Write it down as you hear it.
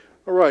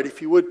All right,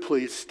 if you would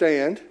please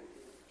stand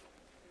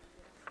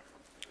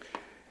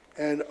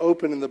and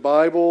open in the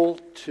Bible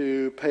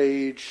to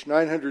page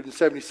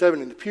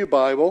 977 in the Pew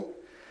Bible,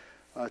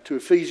 to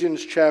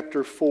Ephesians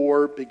chapter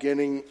 4,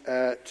 beginning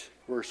at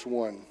verse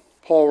 1.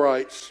 Paul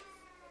writes,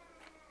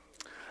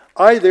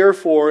 I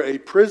therefore, a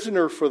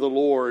prisoner for the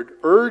Lord,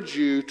 urge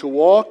you to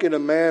walk in a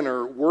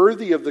manner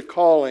worthy of the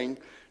calling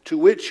to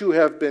which you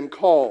have been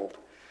called,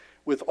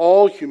 with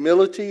all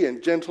humility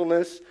and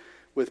gentleness,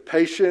 with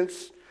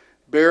patience,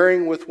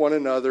 bearing with one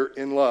another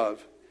in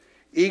love,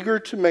 eager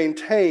to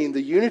maintain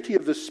the unity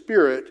of the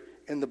Spirit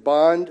in the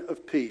bond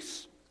of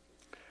peace.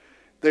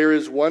 There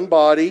is one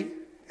body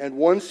and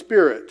one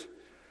Spirit,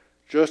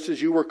 just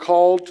as you were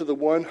called to the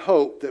one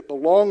hope that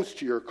belongs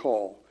to your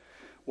call.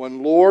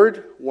 One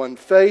Lord, one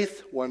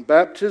faith, one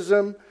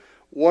baptism,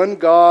 one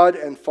God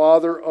and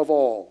Father of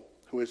all,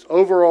 who is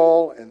over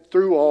all and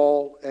through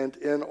all and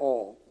in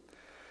all.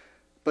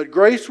 But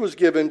grace was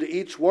given to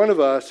each one of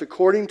us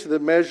according to the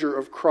measure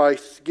of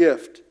Christ's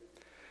gift.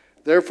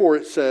 Therefore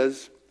it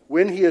says,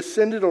 when he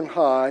ascended on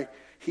high,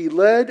 he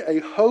led a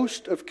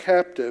host of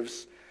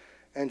captives,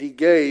 and he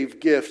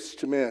gave gifts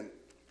to men.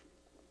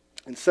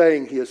 In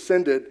saying he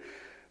ascended,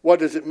 what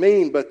does it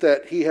mean but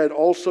that he had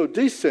also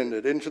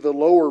descended into the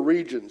lower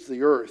regions,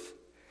 the earth?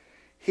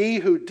 He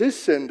who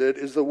descended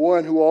is the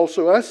one who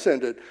also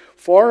ascended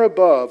far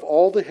above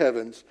all the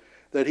heavens,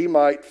 that he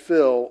might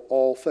fill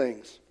all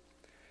things.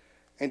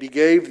 And he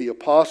gave the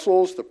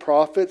apostles, the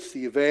prophets,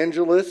 the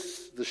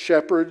evangelists, the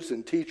shepherds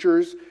and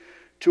teachers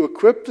to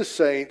equip the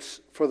saints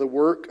for the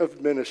work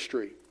of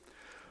ministry,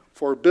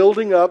 for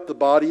building up the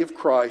body of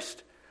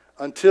Christ,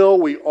 until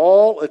we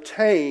all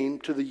attain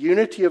to the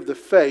unity of the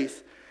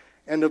faith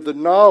and of the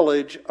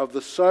knowledge of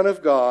the Son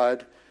of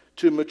God,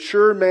 to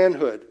mature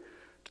manhood,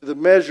 to the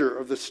measure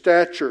of the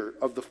stature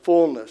of the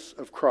fullness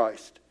of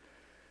Christ,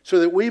 so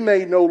that we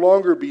may no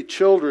longer be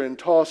children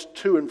tossed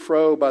to and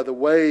fro by the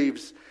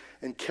waves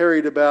and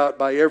carried about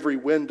by every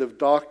wind of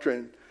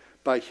doctrine,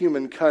 by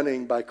human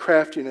cunning, by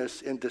craftiness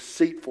and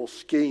deceitful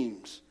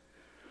schemes.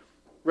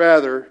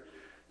 Rather,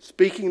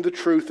 speaking the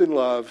truth in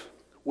love,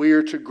 we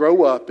are to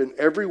grow up in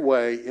every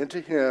way into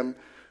Him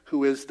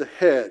who is the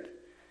head,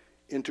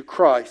 into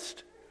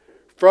Christ,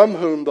 from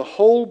whom the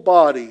whole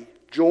body,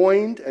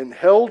 joined and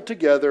held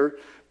together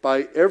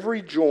by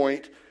every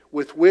joint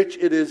with which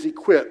it is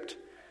equipped,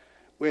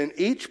 when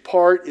each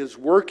part is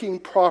working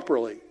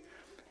properly,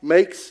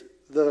 makes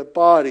the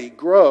body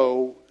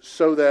grow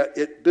so that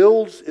it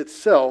builds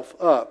itself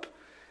up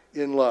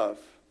in love.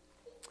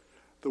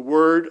 The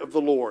word of the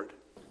Lord.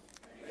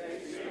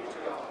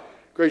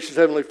 Gracious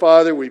Heavenly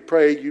Father, we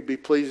pray you be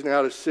pleased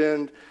now to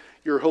send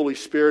your Holy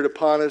Spirit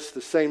upon us, the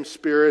same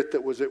Spirit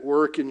that was at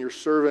work in your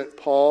servant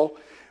Paul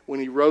when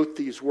he wrote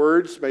these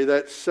words. May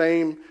that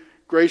same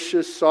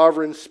gracious,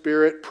 sovereign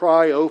Spirit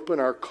pry open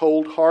our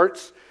cold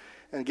hearts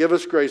and give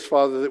us grace,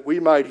 Father, that we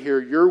might hear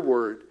your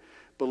word,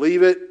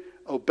 believe it,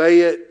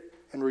 obey it,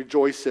 and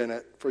rejoice in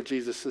it for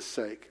Jesus'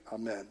 sake.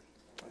 Amen.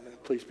 Amen.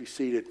 Please be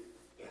seated.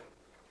 I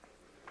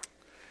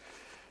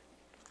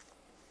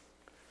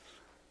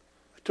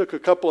took a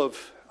couple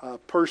of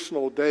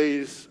personal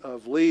days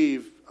of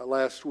leave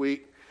last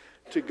week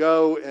to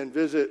go and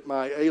visit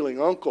my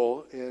ailing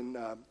uncle in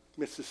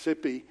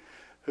Mississippi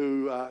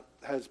who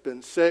has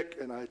been sick,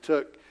 and I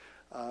took,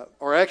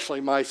 or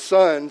actually my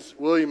sons,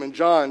 William and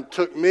John,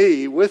 took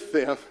me with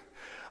them.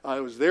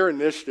 It was their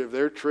initiative,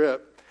 their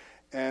trip.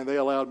 And they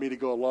allowed me to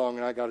go along,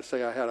 and I got to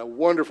say I had a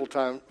wonderful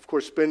time, of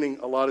course, spending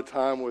a lot of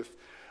time with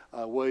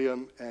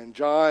William and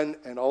John,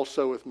 and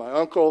also with my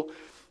uncle.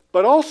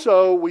 But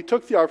also, we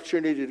took the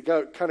opportunity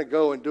to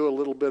go and do a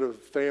little bit of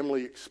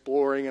family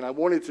exploring, and I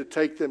wanted to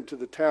take them to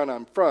the town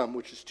I'm from,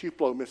 which is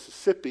Tupelo,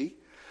 Mississippi.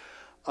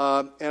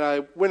 And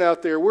I went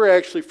out there. We're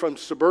actually from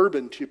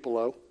suburban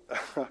Tupelo,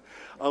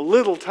 a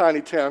little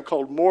tiny town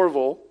called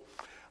Moorville.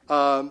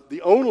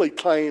 The only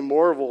claim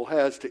Moorville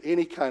has to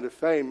any kind of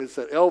fame is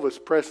that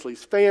Elvis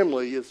Presley's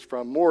family is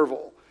from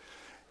Moorville.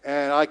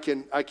 And I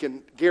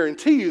can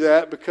guarantee you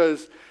that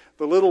because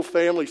the little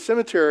family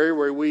cemetery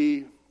where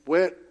we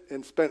went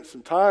and spent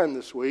some time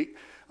this week,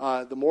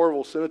 the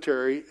Moorville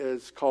Cemetery,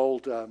 is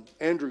called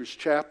Andrews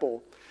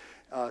Chapel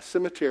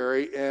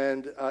Cemetery.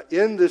 And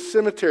in this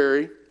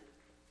cemetery,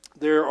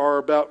 there are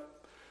about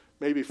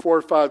maybe 4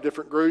 or 5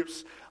 different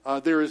groups.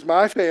 There is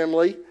my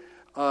family.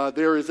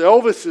 There is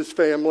Elvis's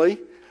family.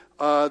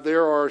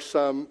 There are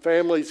some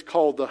families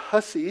called the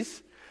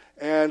Hussies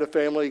and a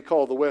family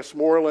called the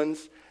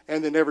Westmorelands,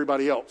 and then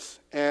everybody else.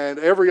 And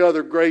every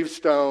other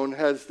gravestone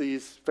has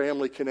these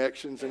family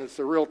connections, and it's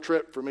a real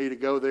trip for me to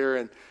go there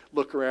and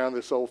look around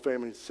this old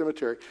family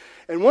cemetery.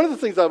 And one of the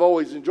things I've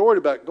always enjoyed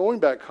about going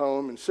back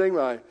home and seeing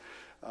my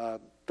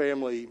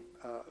family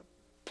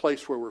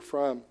place where we're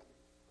from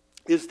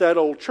is that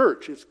old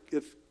church.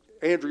 It's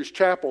Andrews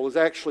Chapel is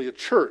actually a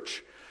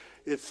church.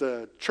 It's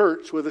a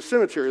church with a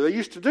cemetery. They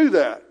used to do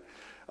that.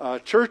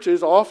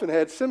 Churches often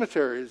had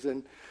cemeteries,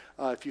 and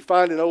if you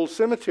find an old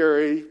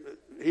cemetery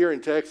here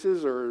in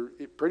Texas or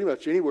pretty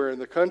much anywhere in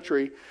the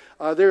country,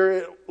 there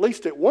at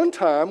least at one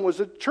time was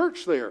a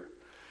church there.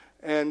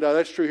 And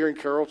that's true here in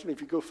Carrollton.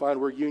 If you go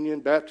find where Union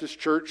Baptist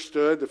Church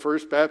stood, the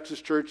first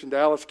Baptist church in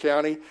Dallas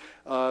County,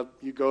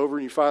 you go over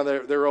and you find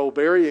their old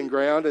burying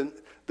ground, and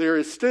there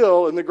is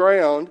still in the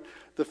ground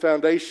the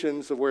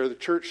foundations of where the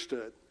church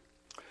stood.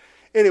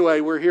 Anyway,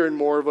 we're here in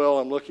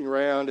Moorville. I'm looking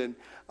around, and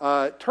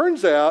it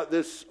turns out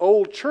this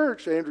old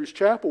church, Andrews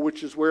Chapel,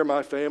 which is where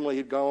my family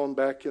had gone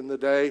back in the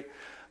day,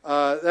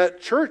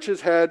 that church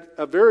has had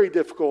a very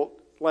difficult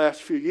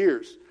last few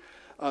years.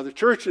 The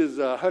church is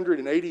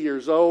 180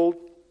 years old.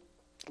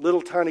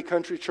 Little tiny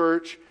country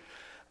church,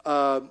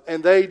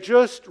 and they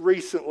just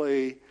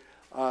recently,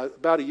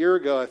 about a year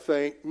ago I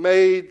think,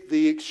 made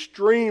the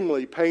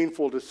extremely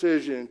painful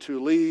decision to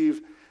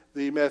leave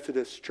the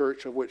Methodist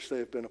church of which they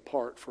have been a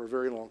part for a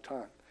very long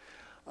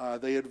time.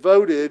 They had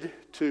voted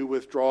to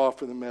withdraw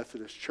from the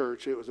Methodist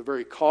church. It was a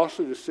very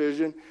costly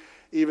decision,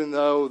 even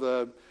though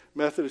the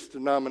Methodist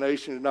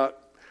denomination had not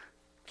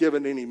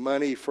given any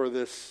money for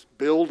this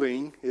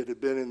building. It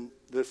had been in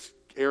this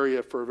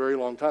area for a very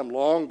long time,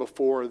 long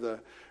before the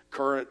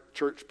current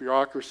church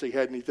bureaucracy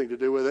had anything to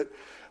do with it.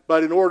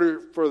 But in order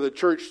for the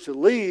church to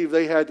leave,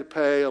 they had to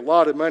pay a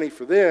lot of money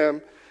for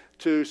them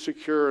to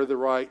secure the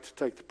right to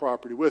take the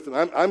property with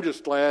them. I'm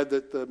just glad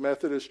that the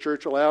Methodist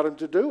church allowed them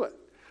to do it.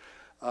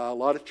 A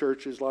lot of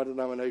churches, a lot of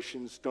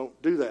denominations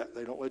don't do that.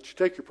 They don't let you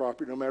take your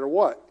property no matter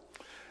what.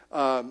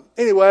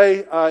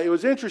 Anyway, it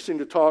was interesting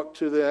to talk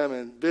to them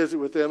and visit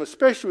with them,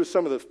 especially with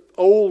some of the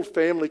old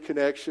family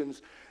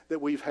connections that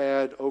we've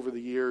had over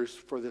the years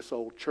for this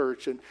old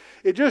church. And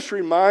it just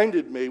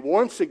reminded me,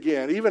 once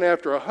again, even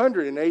after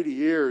 180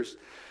 years,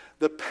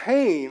 the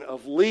pain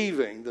of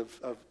leaving,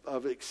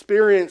 of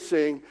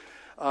experiencing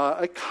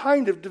a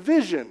kind of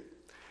division.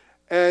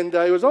 And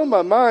it was on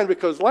my mind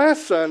because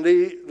last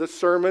Sunday, the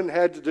sermon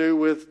had to do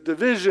with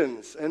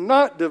divisions and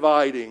not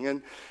dividing.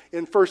 And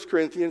in 1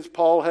 Corinthians,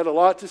 Paul had a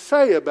lot to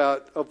say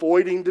about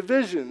avoiding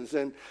divisions.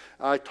 And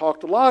I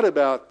talked a lot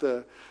about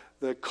the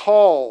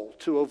call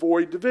to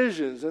avoid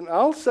divisions. And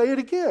I'll say it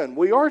again.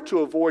 We are to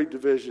avoid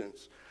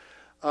divisions.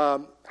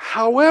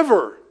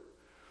 However,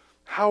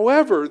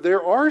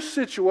 there are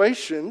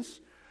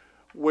situations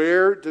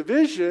where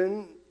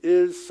division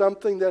is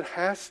something that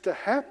has to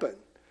happen.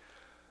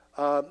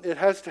 It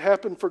has to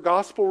happen for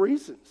gospel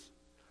reasons.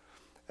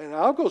 And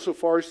I'll go so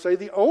far as to say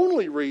the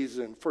only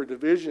reason for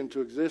division to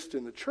exist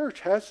in the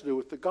church has to do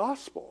with the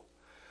gospel.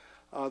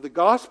 The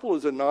gospel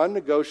is a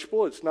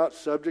non-negotiable. It's not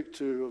subject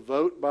to a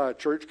vote by a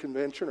church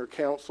convention or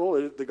council.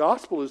 The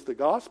gospel is the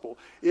gospel.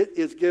 It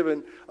is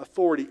given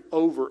authority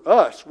over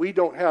us. We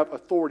don't have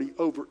authority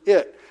over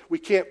it. We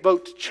can't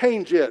vote to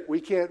change it.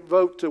 We can't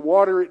vote to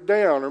water it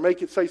down or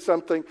make it say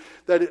something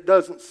that it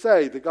doesn't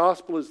say. The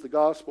gospel is the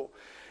gospel.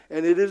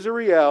 And it is a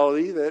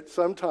reality that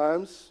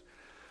sometimes,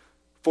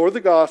 for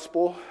the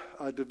gospel,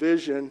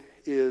 division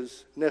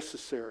is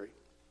necessary.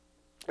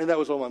 And that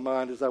was on my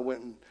mind as I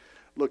went and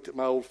looked at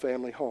my old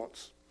family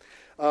haunts.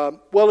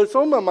 Well, it's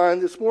on my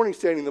mind this morning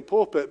standing in the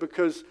pulpit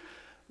because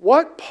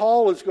what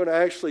Paul is going to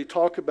actually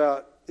talk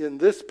about in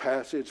this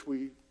passage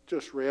we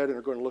just read and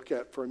are going to look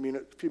at for a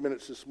few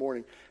minutes this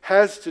morning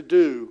has to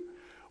do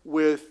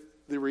with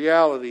the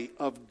reality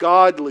of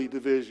godly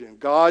division,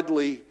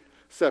 godly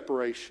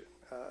separation.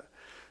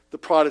 The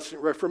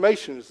Protestant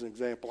Reformation is an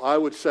example. I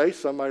would say,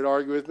 some might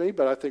argue with me,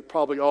 but I think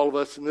probably all of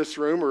us in this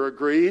room are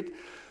agreed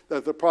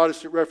that the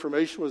Protestant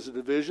Reformation was a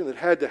division that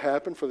had to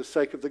happen for the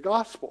sake of the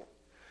gospel.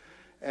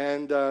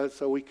 And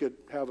so we could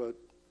have a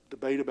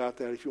debate about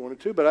that if you wanted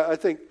to. But I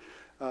think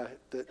that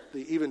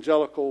the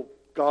evangelical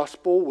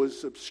gospel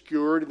was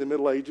obscured in the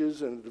Middle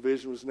Ages and a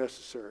division was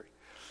necessary.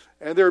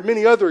 And there are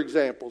many other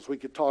examples we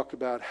could talk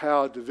about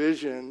how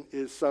division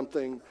is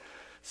something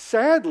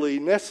sadly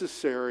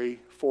necessary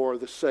for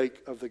the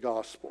sake of the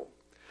gospel.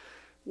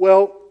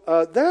 Well,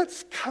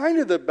 that's kind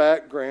of the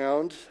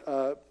background.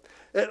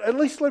 At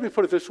least let me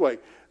put it this way.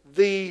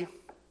 The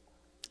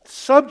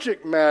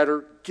subject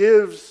matter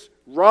gives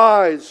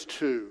rise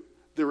to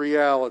the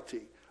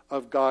reality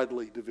of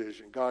godly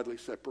division, godly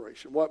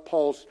separation. What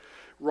Paul's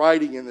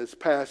writing in this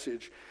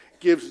passage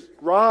gives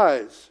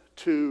rise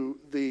to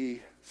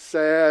the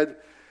sad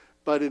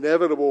but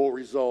inevitable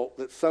result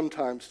that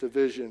sometimes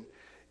division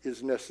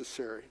is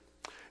necessary.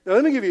 Now,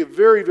 let me give you a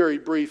very, very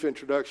brief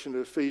introduction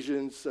to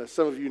Ephesians.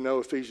 Some of you know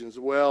Ephesians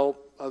well.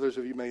 Others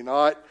of you may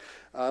not.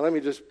 Let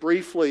me just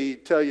briefly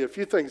tell you a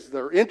few things that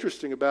are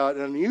interesting about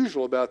and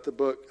unusual about the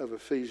book of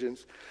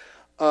Ephesians.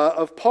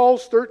 Of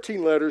Paul's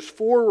 13 letters,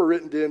 4 were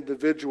written to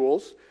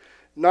individuals.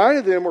 9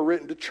 of them were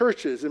written to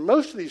churches. And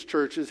most of these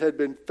churches had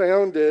been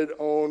founded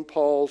on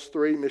Paul's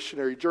 3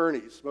 missionary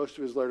journeys. Most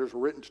of his letters were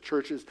written to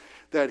churches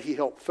that he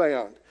helped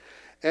found.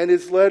 And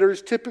his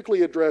letters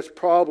typically addressed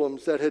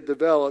problems that had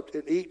developed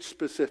in each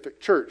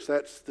specific church.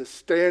 That's the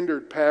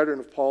standard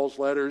pattern of Paul's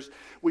letters.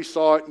 We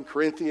saw it in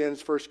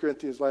Corinthians, 1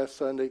 Corinthians last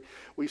Sunday.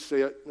 We see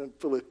it in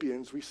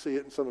Philippians. We see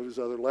it in some of his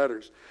other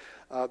letters.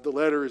 The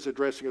letter is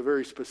addressing a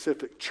very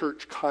specific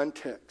church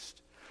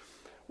context.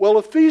 Well,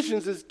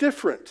 Ephesians is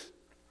different.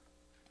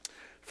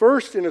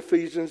 First, in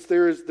Ephesians,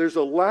 there's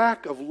a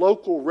lack of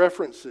local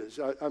references.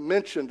 I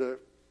mentioned a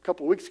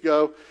couple of weeks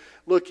ago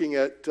looking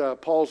at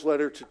Paul's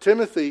letter to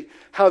Timothy,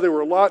 how there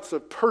were lots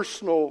of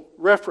personal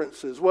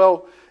references.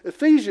 Well,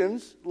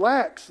 Ephesians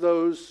lacks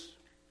those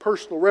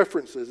personal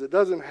references. It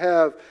doesn't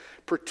have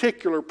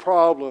particular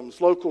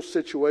problems, local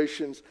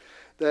situations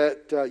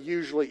that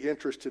usually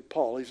interested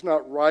Paul. He's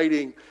not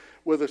writing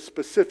with a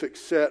specific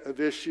set of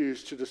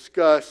issues to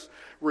discuss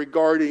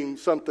regarding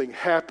something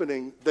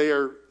happening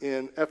there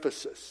in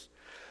Ephesus.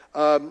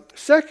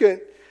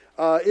 Second,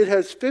 it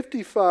has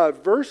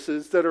 55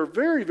 verses that are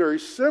very, very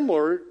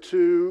similar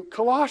to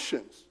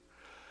Colossians.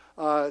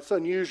 It's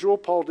unusual.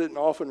 Paul didn't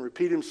often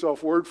repeat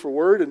himself word for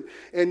word,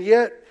 and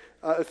yet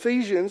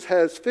Ephesians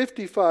has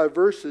 55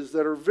 verses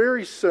that are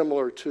very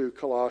similar to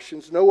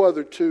Colossians. No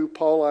other two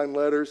Pauline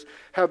letters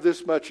have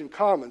this much in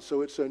common,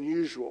 so it's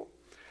unusual.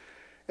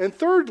 And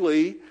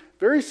thirdly,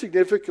 very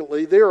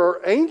significantly, there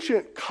are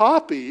ancient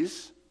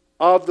copies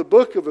of the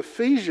book of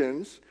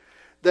Ephesians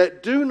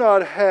that do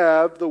not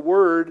have the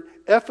word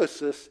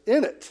Ephesus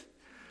in it.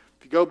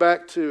 If you go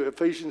back to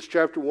Ephesians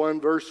chapter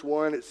 1, verse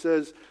 1, it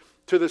says,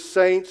 "To the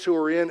saints who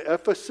are in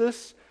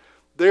Ephesus,"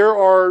 there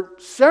are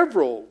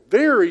several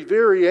very,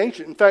 very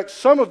ancient, in fact,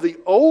 some of the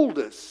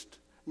oldest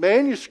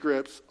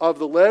manuscripts of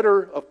the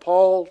letter of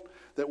Paul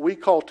that we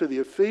call to the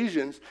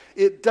Ephesians.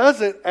 It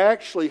doesn't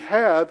actually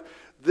have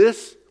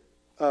this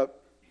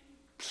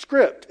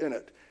script in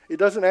it. It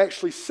doesn't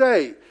actually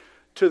say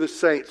to the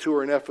saints who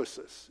are in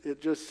Ephesus. It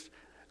just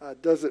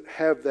doesn't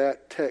have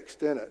that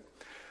text in it.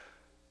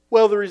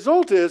 Well, the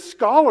result is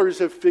scholars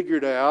have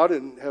figured out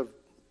and have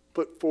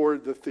put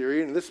forward the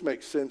theory, and this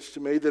makes sense to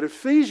me, that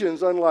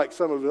Ephesians, unlike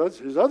some of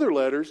his other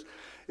letters,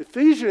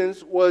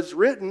 Ephesians was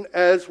written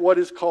as what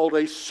is called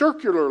a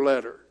circular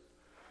letter.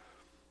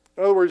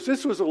 In other words,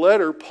 this was a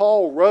letter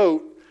Paul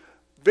wrote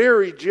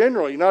very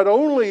generally, not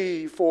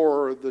only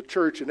for the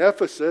church in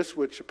Ephesus,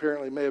 which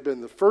apparently may have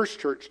been the first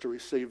church to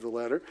receive the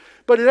letter,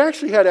 but it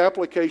actually had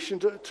application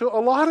to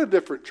a lot of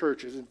different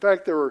churches. In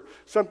fact, there were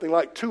something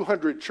like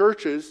 200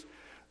 churches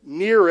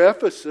near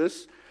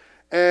Ephesus,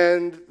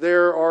 and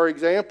there are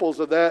examples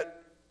of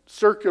that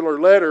circular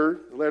letter,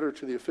 the letter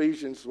to the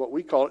Ephesians is what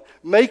we call it,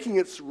 making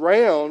its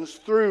rounds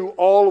through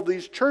all of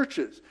these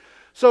churches.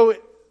 So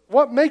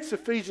what makes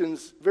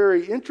Ephesians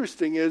very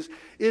interesting is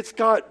it's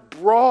got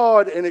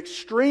broad and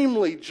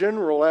extremely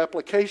general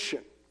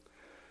application.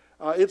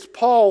 It's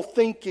Paul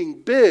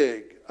thinking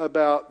big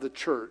about the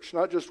church,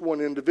 not just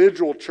one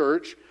individual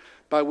church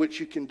by which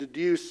you can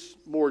deduce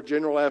more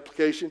general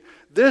application.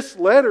 This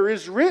letter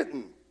is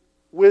written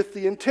with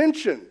the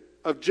intention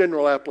of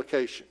general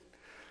application.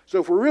 So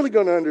if we're really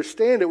going to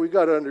understand it, we've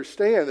got to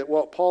understand that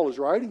what Paul is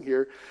writing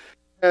here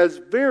has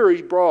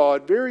very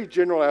broad, very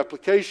general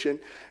application,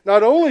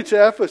 not only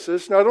to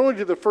Ephesus, not only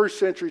to the first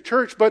century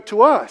church, but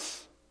to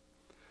us.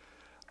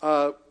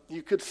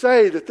 You could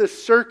say that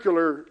this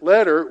circular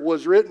letter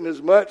was written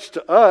as much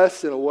to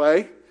us, in a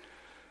way,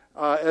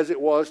 as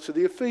it was to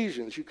the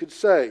Ephesians. You could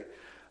say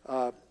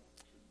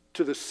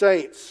to the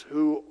saints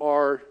who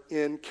are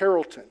in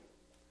Carrollton,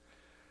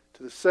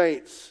 to the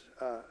saints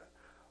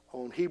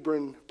on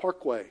Hebron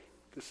Parkway.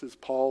 This is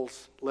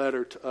Paul's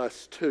letter to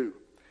us too.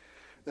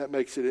 That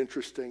makes it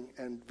interesting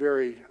and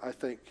very, I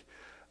think,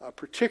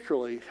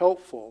 particularly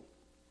helpful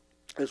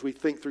as we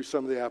think through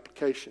some of the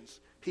applications.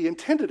 He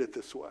intended it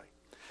this way.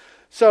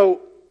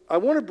 So I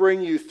want to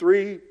bring you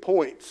 3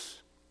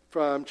 points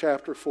from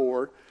chapter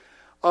 4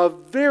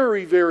 of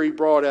very, very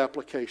broad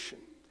application.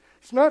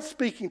 It's not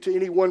speaking to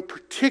any one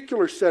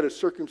particular set of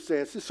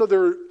circumstances, so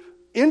there are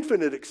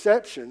infinite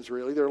exceptions,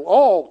 really. There are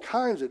all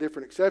kinds of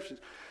different exceptions.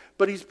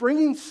 But he's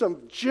bringing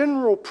some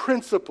general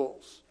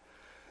principles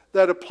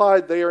that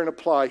applied there and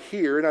apply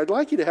here. And I'd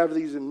like you to have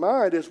these in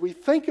mind as we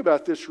think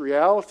about this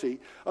reality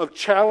of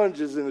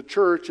challenges in the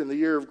church in the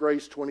year of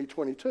grace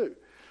 2022.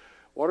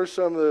 What are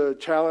some of the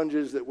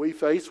challenges that we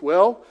face?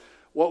 Well,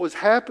 what was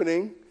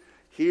happening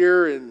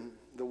here in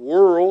the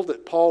world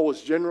that Paul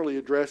was generally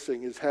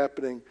addressing is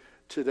happening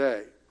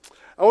today.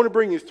 I want to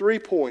bring you 3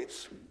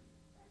 points.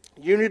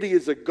 Unity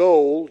is a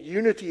goal,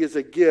 unity is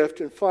a gift,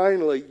 and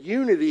finally,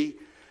 unity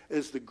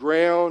is the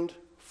ground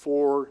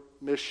for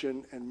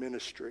mission and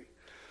ministry.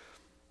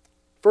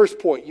 First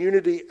point,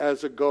 unity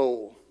as a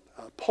goal.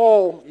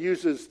 Paul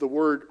uses the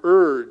word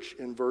urge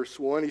in verse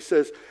 1. He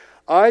says,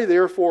 "I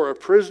therefore, a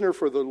prisoner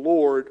for the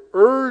Lord,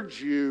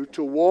 urge you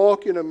to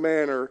walk in a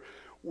manner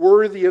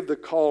worthy of the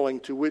calling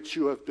to which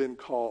you have been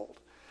called."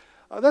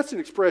 That's an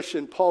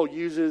expression Paul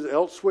uses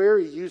elsewhere.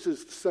 He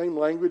uses the same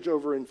language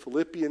over in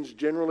Philippians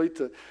generally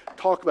to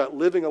talk about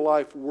living a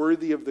life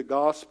worthy of the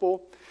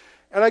gospel.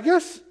 And I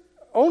guess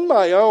on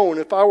my own,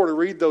 if I were to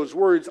read those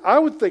words, I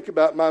would think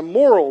about my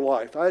moral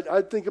life.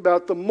 I'd think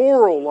about the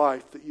moral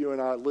life that you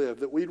and I live,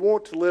 that we'd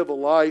want to live a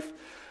life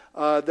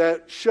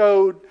that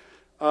showed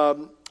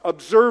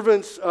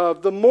observance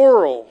of the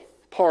moral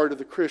part of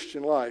the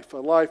Christian life, a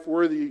life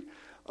worthy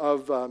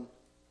of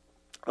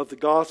the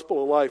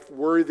gospel, a life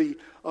worthy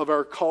of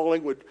our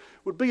calling,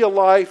 would be a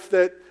life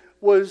that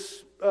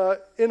was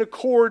in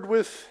accord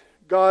with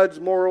God's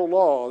moral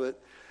law,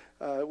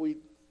 that we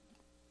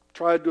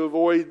tried to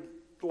avoid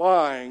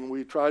lying.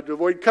 We tried to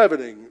avoid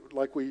coveting,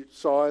 like we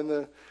saw in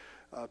the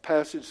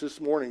passage this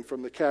morning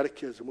from the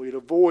Catechism. We'd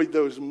avoid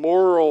those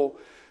moral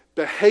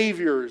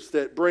behaviors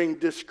that bring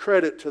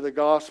discredit to the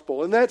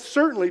gospel. And that's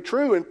certainly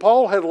true, and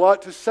Paul had a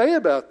lot to say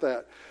about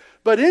that.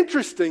 But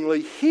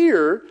interestingly,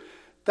 here,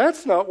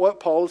 that's not what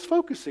Paul is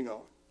focusing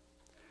on.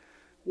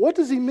 What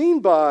does he mean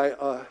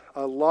by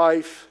a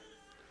life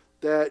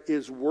that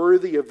is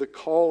worthy of the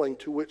calling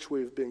to which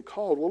we've been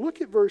called? Well,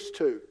 look at verse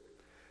 2.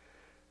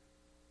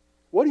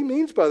 What he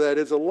means by that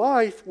is a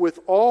life with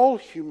all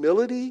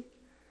humility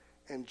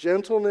and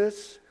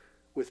gentleness,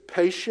 with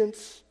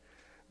patience,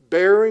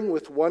 bearing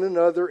with one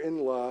another in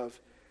love,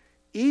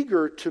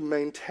 eager to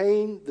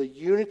maintain the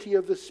unity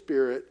of the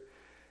Spirit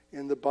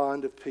in the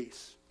bond of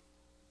peace.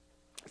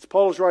 As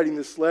Paul is writing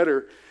this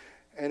letter,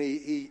 and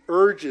he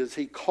urges,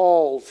 he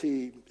calls,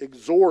 he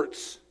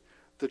exhorts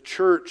the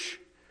church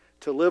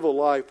to live a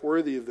life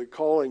worthy of the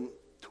calling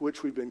to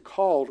which we've been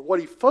called, what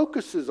he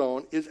focuses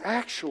on is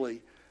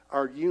actually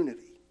our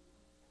unity.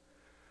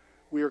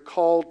 We are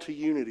called to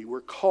unity.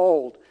 We're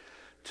called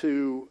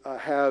to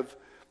have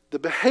the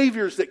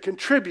behaviors that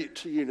contribute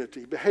to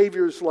unity,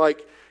 behaviors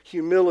like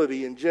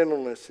humility and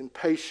gentleness and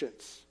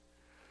patience.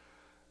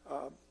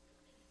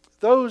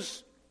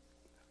 Those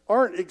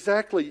aren't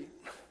exactly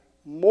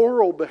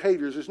moral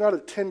behaviors. There's not a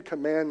Ten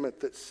Commandment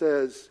that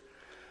says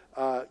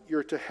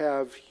you're to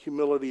have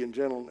humility and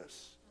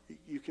gentleness.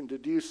 You can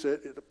deduce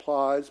it, it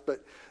applies,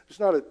 but there's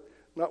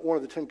not one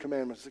of the Ten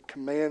Commandments that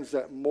commands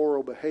that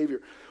moral behavior.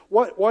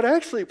 What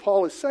actually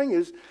Paul is saying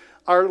is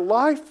our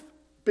life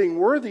being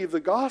worthy of the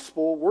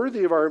gospel,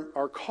 worthy of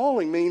our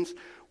calling, means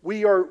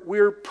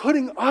we're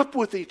putting up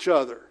with each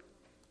other.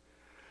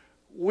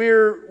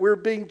 We're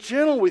being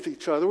gentle with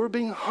each other. We're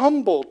being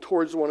humble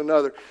towards one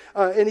another.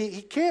 And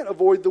he can't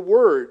avoid the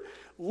word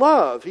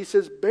love. He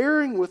says,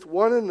 bearing with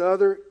one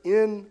another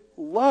in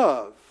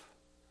love.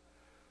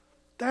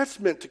 That's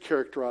meant to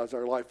characterize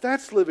our life.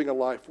 That's living a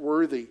life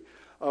worthy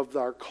of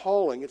our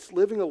calling. It's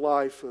living a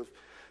life of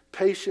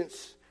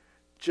patience,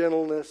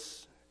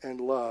 gentleness,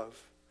 and love.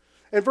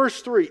 And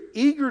verse 3,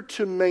 eager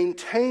to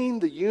maintain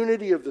the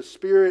unity of the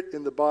Spirit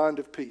in the bond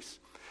of peace.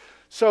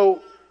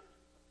 So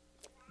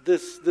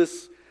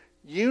this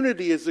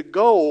unity as a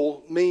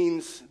goal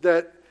means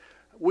that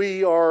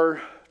we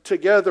are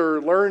together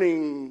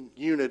learning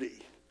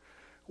unity.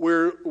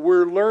 We're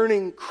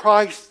learning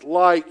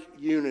Christ-like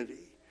unity.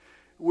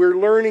 We're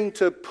learning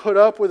to put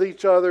up with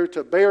each other,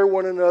 to bear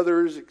one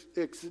another's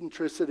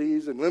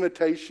eccentricities and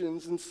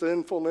limitations and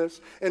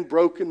sinfulness and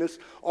brokenness,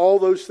 all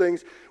those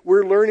things.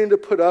 We're learning to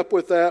put up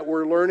with that.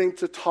 We're learning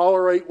to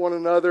tolerate one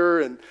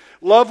another and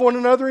love one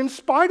another in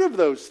spite of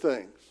those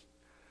things.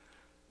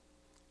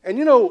 And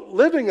you know,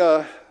 living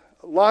a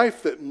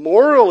life that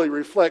morally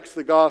reflects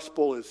the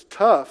gospel is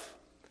tough,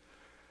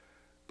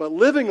 but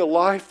living a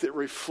life that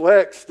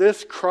reflects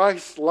this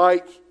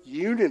Christ-like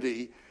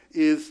unity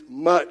is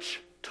much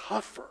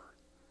tougher,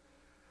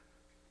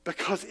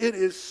 because it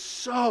is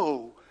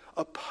so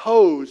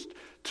opposed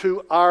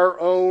to our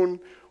own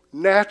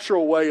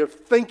natural way of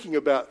thinking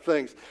about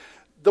things.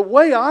 The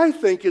way I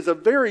think is a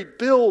very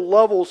Bill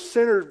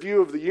Lovell-centered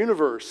view of the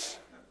universe.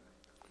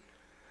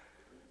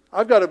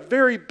 I've got a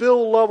very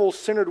Bill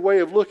Lovell-centered way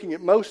of looking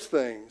at most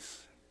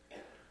things.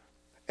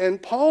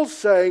 And Paul's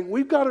saying,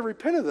 we've got to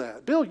repent of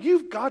that. Bill,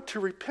 you've got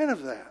to repent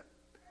of that.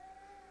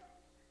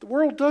 The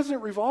world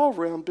doesn't revolve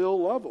around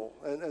Bill Lovell.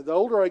 And the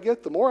older I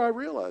get, the more I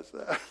realize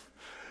that.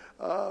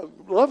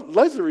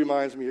 Leslie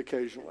reminds me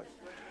occasionally.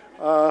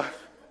 The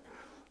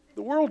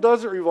world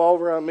doesn't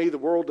revolve around me. The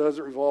world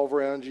doesn't revolve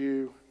around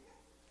you.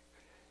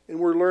 And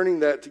we're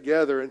learning that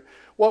together. And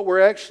what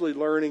we're actually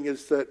learning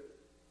is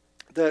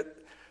that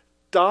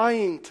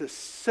dying to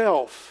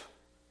self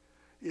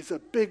is a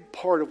big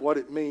part of what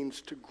it means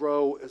to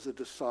grow as a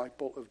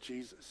disciple of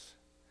Jesus.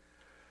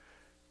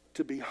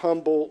 To be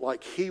humble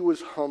like he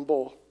was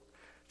humble.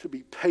 To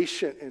be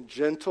patient and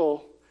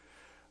gentle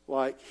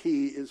like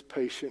he is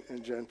patient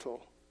and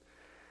gentle.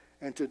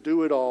 And to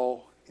do it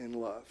all in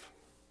love.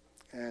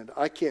 And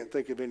I can't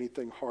think of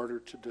anything harder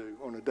to do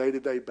on a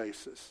day-to-day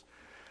basis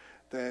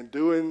than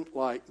doing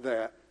like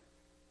that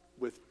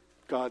with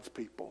God's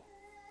people.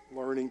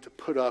 Learning to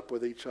put up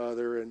with each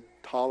other and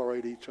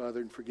tolerate each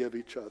other and forgive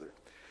each other.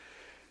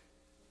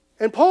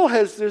 And Paul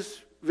has this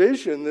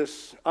vision,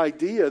 this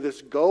idea,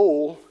 this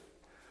goal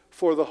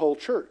for the whole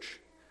church.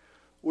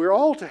 We're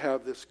all to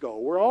have this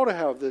goal. We're all to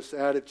have this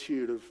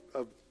attitude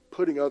of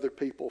putting other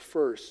people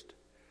first.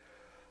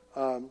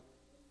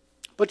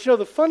 But you know,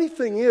 the funny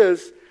thing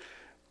is,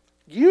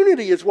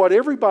 unity is what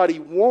everybody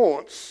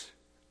wants,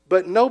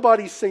 but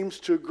nobody seems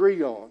to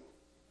agree on.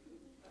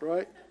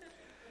 Right?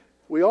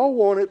 We all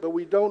want it, but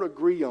we don't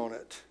agree on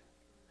it.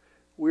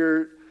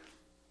 We're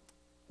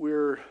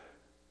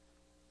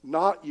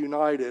not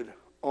united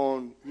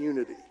on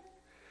unity.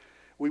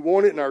 We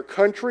want it in our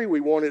country, we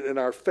want it in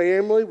our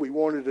family, we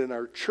want it in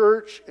our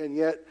church, and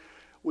yet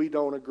we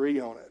don't agree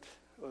on it.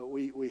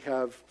 We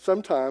have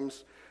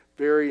sometimes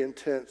very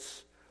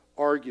intense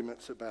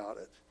arguments about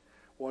it.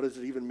 What does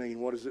it even mean?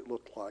 What does it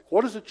look like?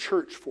 What is a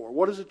church for?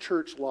 What is a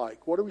church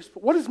like? What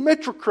is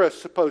Metrocrest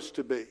supposed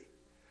to be?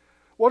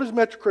 What is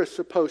Metrocrest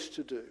supposed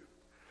to do?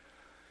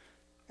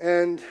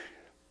 And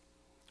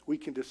we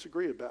can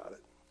disagree about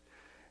it.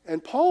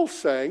 And Paul's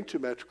saying to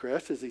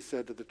Metrocrest, as he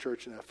said to the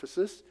church in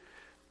Ephesus,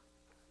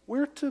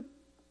 we're to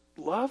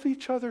love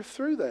each other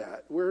through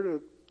that. We're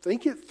to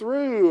think it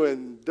through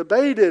and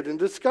debate it and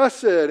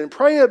discuss it and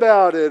pray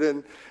about it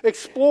and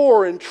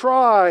explore and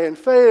try and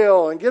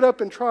fail and get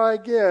up and try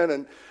again.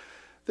 And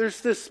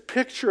there's this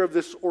picture of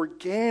this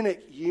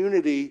organic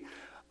unity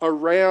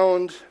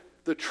around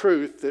the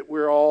truth that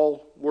we're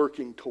all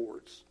working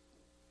towards.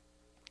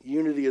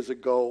 Unity is a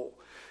goal.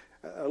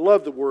 I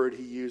love the word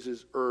he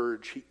uses,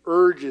 urge. He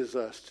urges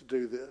us to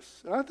do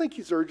this. And I think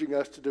he's urging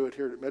us to do it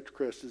here at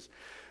Metrocrest as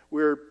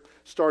we're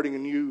starting a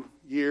new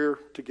year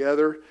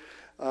together.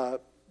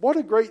 What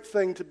a great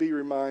thing to be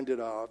reminded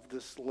of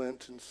this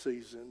Lenten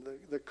season.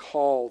 The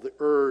call, the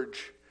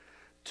urge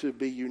to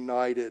be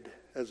united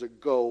as a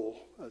goal,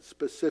 a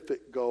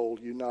specific goal,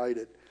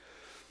 united.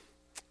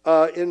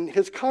 In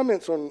his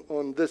comments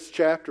on this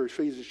chapter,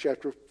 Ephesians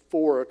chapter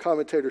 4, a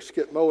commentator,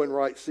 Skip Moen,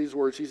 writes these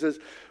words. He says,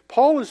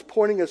 Paul is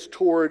pointing us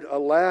toward a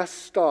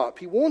last stop.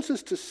 He wants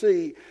us to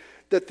see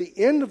that the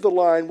end of the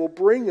line will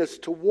bring us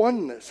to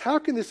oneness. How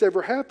can this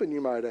ever happen,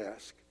 you might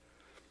ask?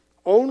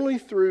 Only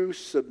through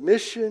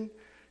submission,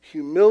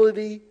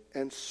 humility,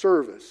 and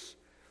service,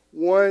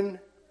 one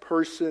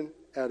person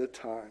at a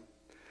time.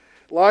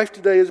 Life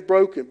today is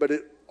broken, but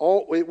it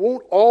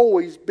won't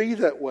always be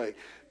that way.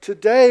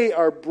 Today,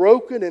 our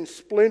broken and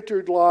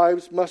splintered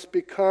lives must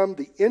become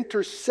the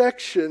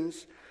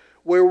intersections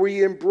where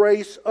we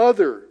embrace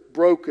other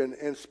broken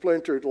and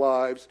splintered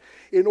lives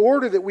in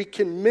order that we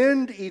can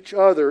mend each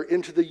other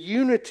into the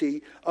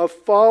unity of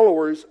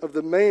followers of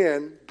the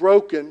man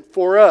broken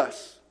for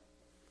us.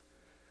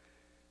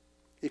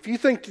 If you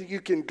think that you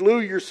can glue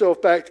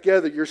yourself back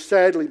together, you're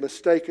sadly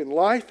mistaken.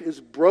 Life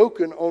is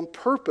broken on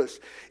purpose.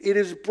 It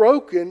is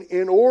broken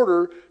in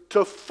order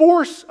to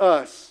force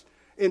us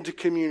into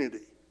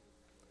community.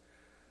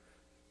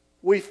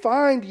 We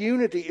find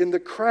unity in the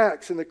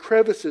cracks and the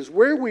crevices.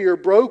 Where we are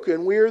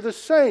broken, we are the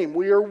same.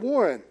 We are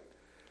one.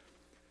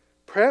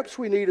 Perhaps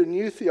we need a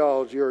new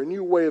theology or a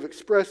new way of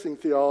expressing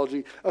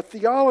theology, a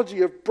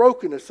theology of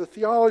brokenness, a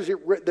theology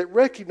that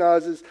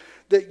recognizes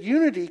that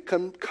unity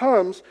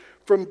comes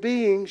from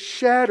being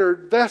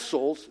shattered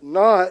vessels,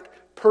 not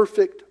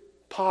perfect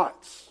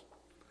pots.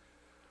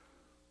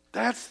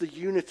 That's the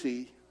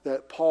unity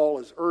that Paul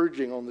is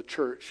urging on the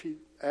church. He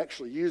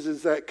actually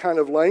uses that kind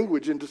of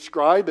language in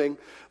describing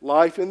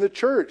life in the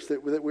church,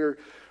 that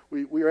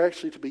we're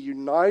actually to be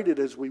united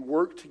as we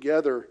work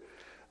together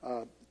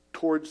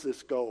towards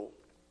this goal.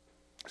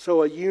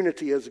 So a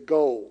unity as a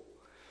goal.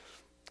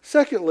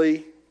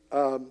 Secondly,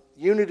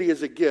 unity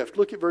as a gift.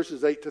 Look at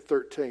verses 8 to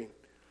 13.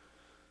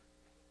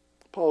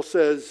 Paul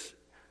says,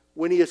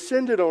 when he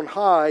ascended on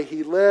high,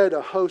 he led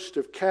a host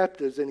of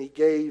captives and he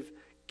gave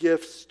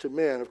gifts to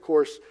men. Of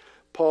course,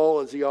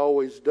 Paul, as he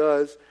always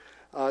does,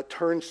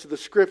 turns to the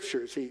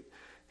Scriptures.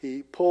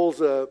 He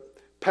pulls a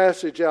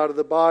passage out of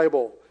the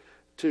Bible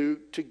to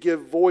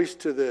give voice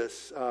to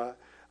this,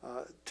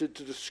 to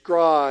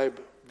describe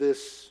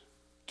this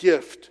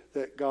gift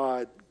that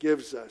God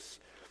gives us.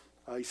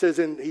 He says,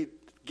 and he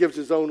gives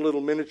his own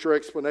little miniature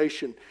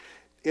explanation.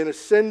 In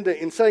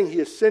saying he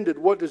ascended,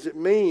 what does it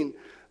mean?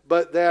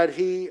 But that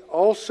he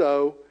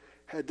also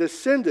had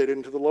descended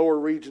into the lower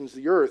regions of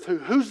the earth.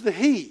 Who's the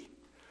he?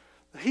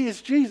 The he is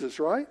Jesus,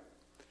 right?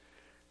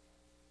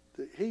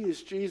 The he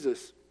is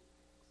Jesus.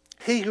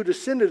 He who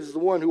descended is the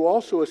one who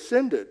also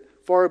ascended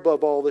far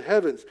above all the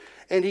heavens.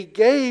 And he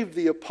gave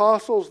the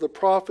apostles, the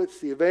prophets,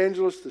 the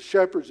evangelists, the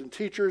shepherds, and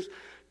teachers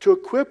to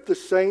equip the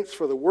saints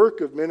for the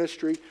work of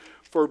ministry,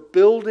 for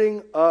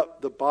building up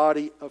the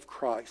body of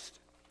Christ.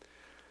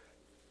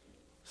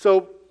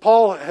 So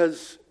Paul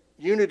has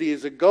unity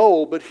as a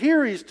goal, but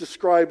here he's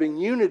describing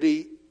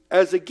unity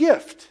as a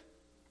gift.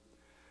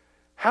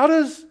 How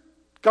does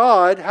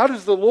God, how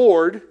does the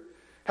Lord,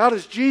 how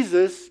does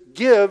Jesus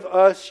give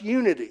us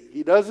unity?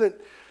 He doesn't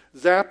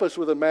zap us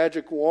with a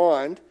magic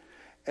wand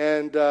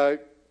and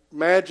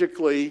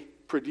magically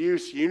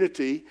produce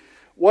unity.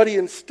 What he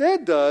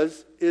instead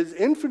does is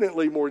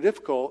infinitely more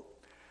difficult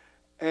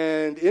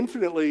and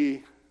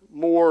infinitely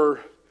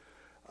more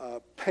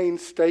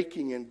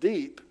painstaking and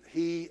deep.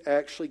 He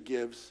actually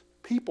gives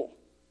people.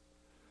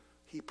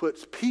 He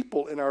puts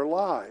people in our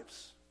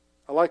lives.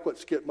 I like what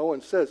Skip Moen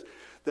says,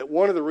 that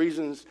one of the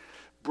reasons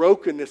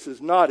brokenness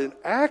is not an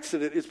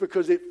accident is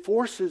because it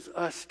forces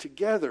us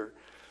together.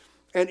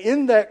 And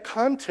in that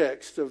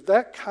context of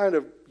that kind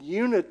of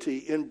unity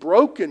in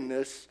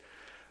brokenness,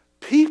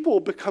 people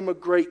become a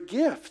great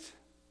gift.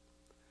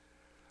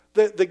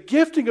 The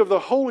gifting of the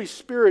Holy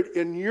Spirit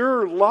in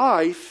your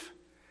life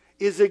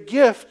is a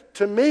gift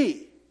to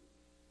me.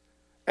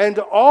 And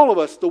to all of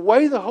us, the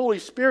way the Holy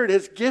Spirit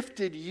has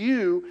gifted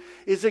you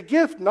is a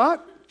gift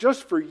not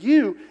just for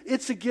you,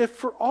 it's a gift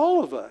for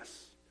all of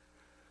us.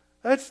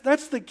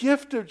 That's the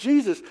gift of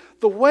Jesus.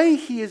 The way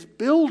he is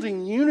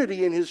building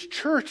unity in his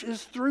church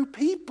is through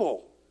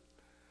people.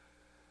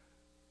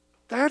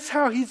 That's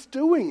how he's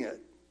doing it.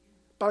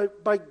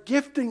 By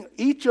gifting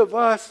each of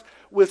us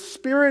with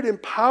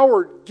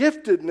Spirit-empowered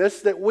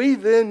giftedness that we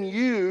then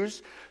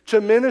use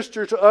to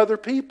minister to other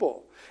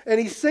people. And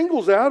he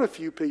singles out a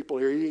few people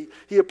here.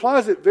 He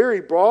applies it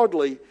very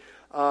broadly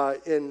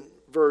in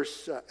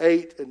verse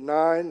 8 and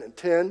 9 and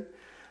 10.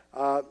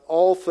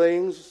 All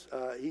things,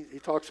 he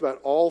talks about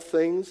all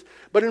things.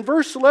 But in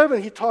verse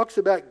 11, he talks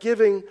about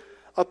giving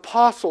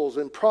apostles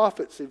and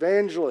prophets,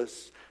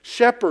 evangelists,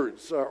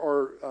 shepherds,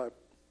 or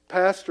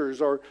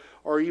pastors,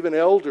 or even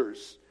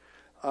elders,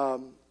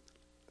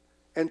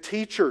 and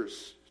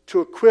teachers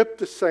to equip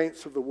the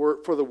saints of the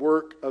work for the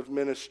work of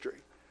ministry.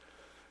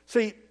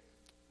 See,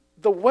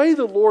 the way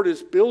the Lord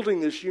is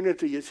building this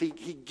unity is he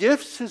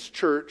gifts his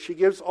church. He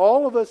gives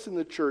all of us in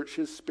the church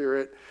his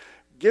Spirit,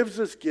 gives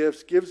us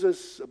gifts, gives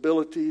us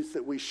abilities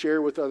that we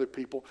share with other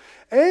people,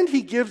 and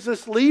he gives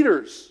us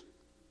leaders.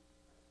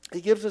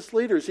 He gives us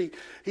leaders.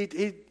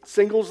 He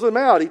singles them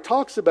out. He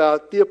talks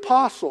about the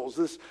apostles,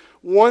 this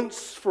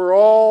once for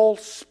all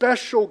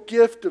special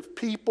gift of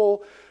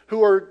people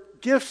who are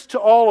gifts to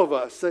all of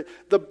us.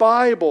 The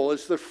Bible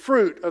is the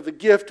fruit of the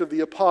gift of the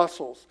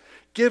apostles,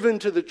 given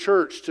to the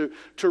church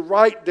to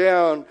write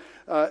down,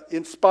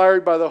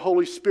 inspired by the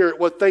Holy Spirit,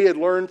 what they had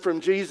learned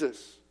from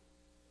Jesus.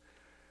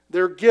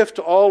 They're a gift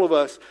to all of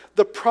us.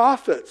 The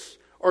prophets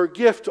are a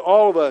gift to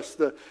all of us.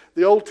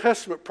 The Old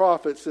Testament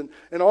prophets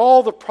and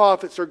all the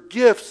prophets are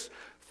gifts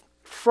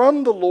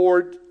from the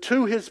Lord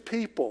to his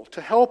people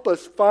to help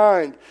us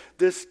find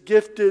this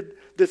gift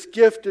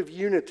of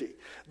unity.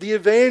 The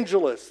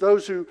evangelists,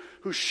 those who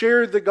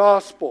shared the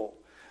gospel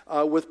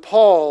with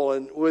Paul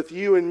and with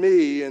you and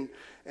me, and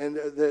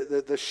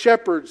the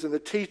shepherds and the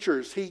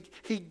teachers,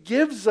 he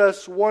gives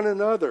us one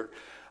another.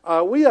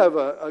 We have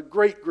a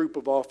great group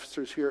of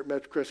officers here at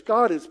Metrocrest.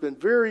 God has been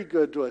very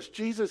good to us.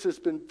 Jesus has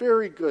been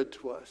very good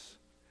to us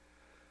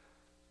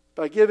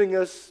by giving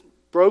us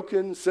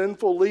broken,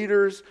 sinful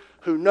leaders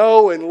who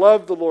know and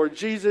love the Lord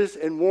Jesus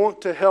and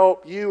want to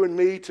help you and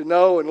me to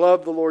know and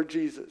love the Lord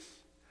Jesus.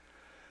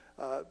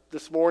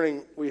 This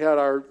morning we had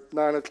our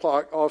 9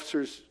 o'clock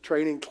officers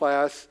training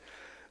class,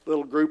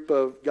 little group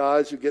of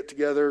guys who get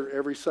together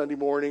every Sunday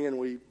morning, and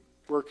we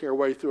working our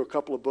way through a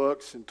couple of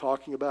books and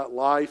talking about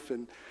life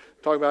and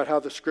talking about how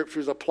the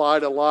scriptures apply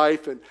to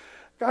life. And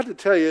I got to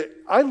tell you,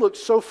 I look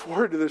so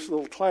forward to this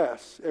little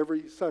class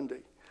every Sunday.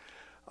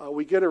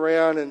 We get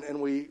around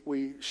and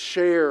we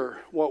share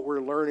what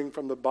we're learning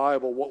from the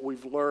Bible, what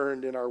we've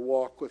learned in our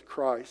walk with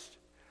Christ.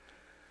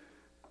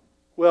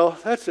 Well,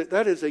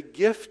 that is a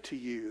gift to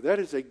you. That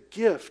is a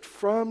gift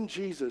from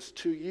Jesus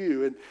to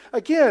you. And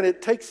again,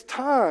 it takes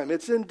time.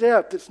 It's in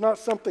depth. It's not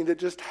something that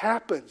just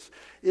happens.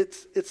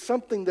 It's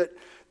something that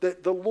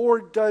the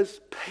Lord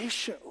does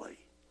patiently.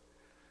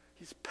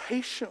 He's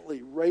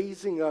patiently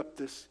raising up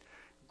this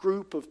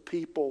group of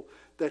people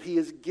that he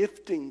is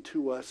gifting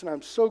to us. And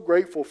I'm so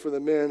grateful for the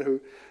men who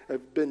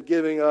have been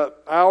giving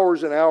up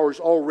hours and hours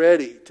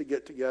already to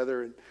get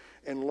together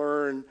and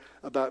learn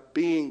about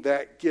being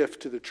that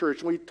gift to the church.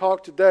 And we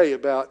talked today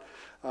about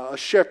a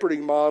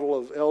shepherding model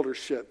of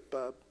eldership.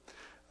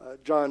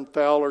 John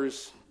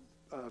Fowler's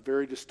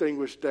very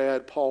distinguished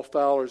dad, Paul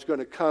Fowler, is going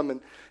to come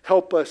and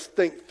help us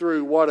think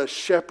through what a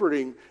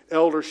shepherding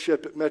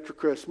eldership at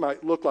Metrocrest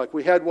might look like.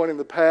 We had one in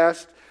the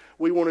past.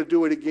 We want to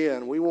do it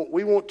again. We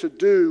want to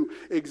do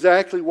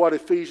exactly what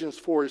Ephesians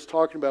 4 is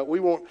talking about. We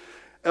want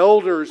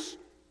elders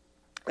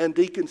and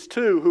deacons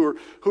too,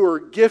 who are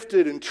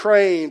gifted and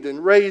trained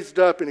and raised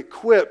up and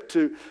equipped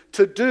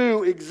to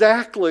do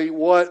exactly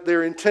what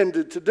they're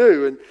intended to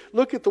do. And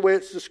look at the way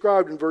it's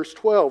described in verse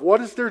 12.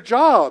 What is their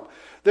job?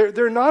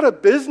 They're not a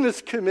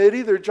business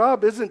committee. Their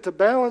job isn't to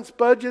balance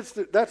budgets.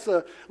 That's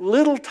a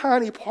little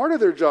tiny part of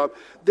their job.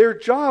 Their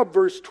job,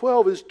 verse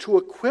 12, is to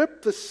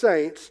equip the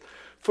saints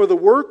for the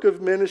work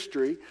of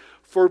ministry,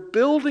 for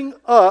building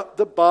up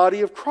the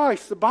body of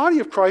Christ. The body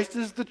of Christ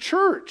is the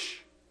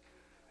church.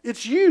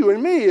 It's you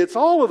and me. It's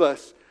all of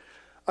us.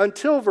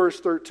 Until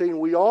verse 13,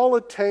 we all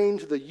attain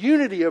to the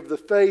unity of the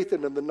faith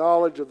and of the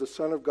knowledge of the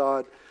Son of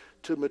God,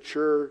 to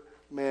mature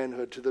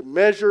manhood, to the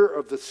measure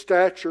of the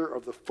stature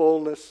of the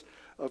fullness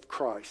of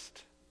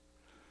Christ.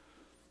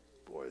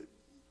 Boy,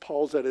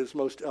 Paul's at his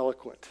most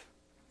eloquent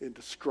in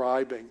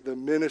describing the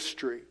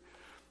ministry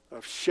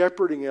of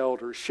shepherding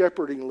elders,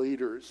 shepherding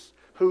leaders,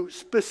 who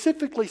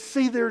specifically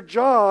see their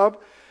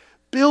job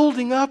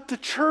building up the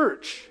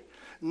church,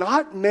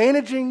 not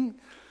managing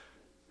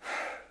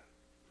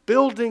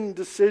building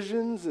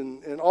decisions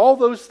and all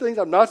those things.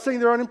 I'm not saying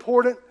they're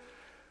unimportant,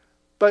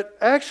 but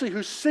actually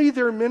who see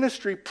their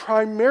ministry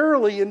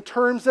primarily in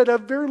terms that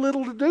have very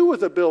little to do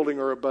with a building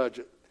or a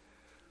budget.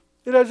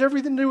 It has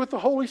everything to do with the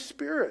Holy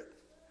Spirit.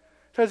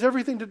 It has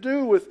everything to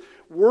do with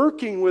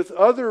working with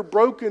other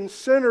broken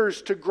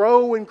sinners to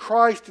grow in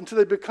Christ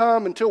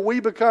until we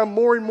become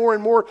more and more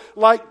and more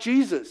like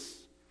Jesus.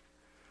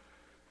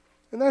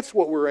 And that's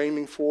what we're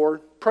aiming for.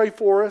 Pray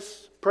for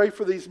us. Pray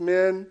for these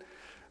men.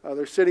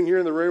 They're sitting here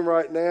in the room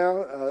right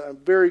now. I'm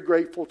very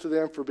grateful to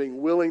them for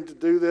being willing to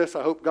do this.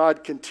 I hope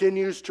God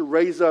continues to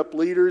raise up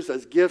leaders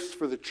as gifts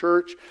for the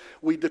church.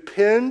 We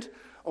depend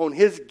on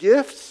His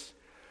gifts,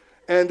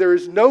 and there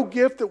is no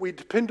gift that we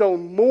depend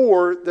on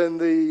more than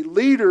the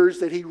leaders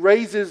that He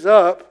raises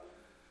up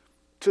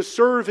to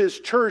serve His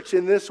church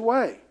in this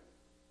way.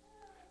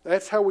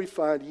 That's how we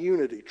find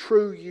unity.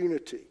 True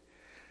unity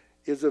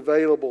is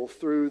available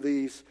through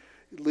these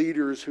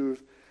leaders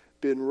who've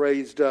been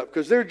raised up.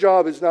 Because their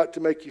job is not to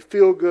make you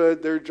feel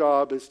good. Their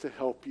job is to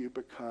help you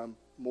become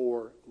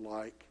more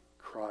like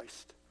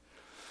Christ.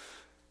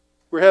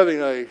 We're having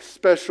a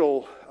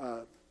special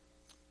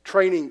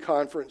training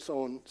conference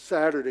on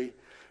Saturday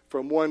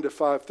from 1 to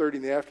 5:30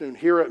 in the afternoon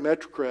here at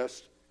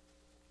Metrocrest.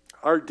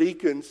 Our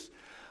deacons,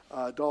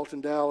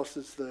 Dalton Dallas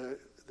is the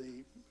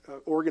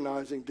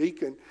organizing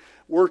deacon,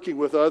 working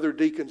with other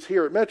deacons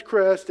here at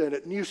Metrocrest and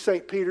at New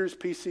St. Peter's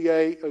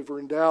PCA over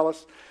in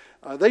Dallas.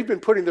 They've been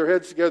putting their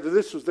heads together.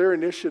 This was their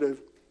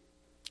initiative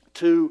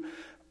to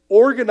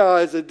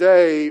organize a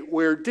day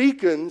where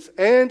deacons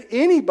and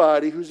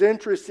anybody who's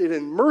interested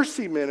in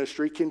mercy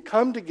ministry can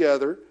come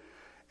together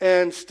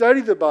and study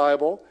the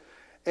Bible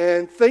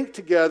and think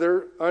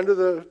together under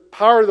the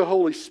power of the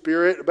Holy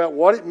Spirit about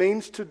what it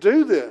means to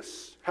do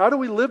this. How do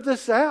we live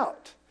this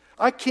out?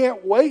 I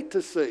can't wait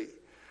to see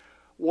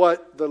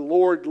what the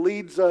Lord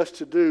leads us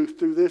to do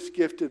through this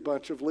gifted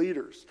bunch of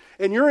leaders.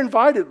 And you're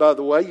invited, by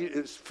the way.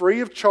 It's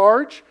free of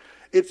charge.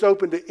 It's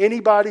open to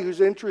anybody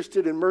who's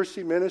interested in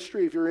mercy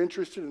ministry. If you're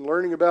interested in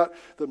learning about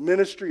the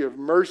ministry of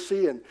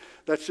mercy, and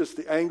that's just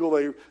the angle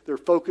they're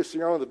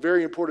focusing on, the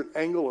very important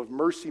angle of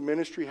mercy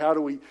ministry. How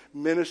do we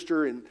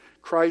minister in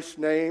Christ's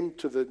name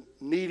to the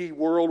needy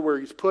world where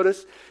He's put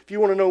us? If you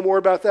want to know more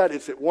about that,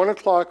 it's at 1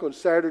 o'clock on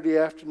Saturday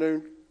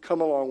afternoon.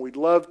 Come along. We'd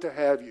love to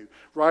have you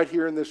right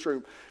here in this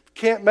room.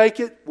 Can't make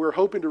it, we're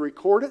hoping to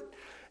record it,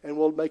 and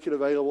we'll make it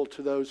available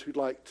to those who'd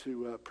like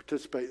to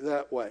participate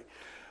that way.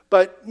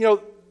 But,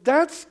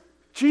 that's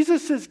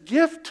Jesus'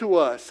 gift to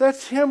us.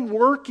 That's Him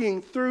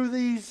working through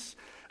these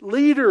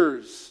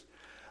leaders.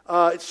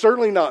 It's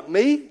certainly not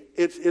me.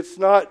 It's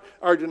not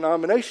our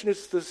denomination.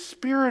 It's the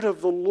Spirit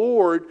of the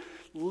Lord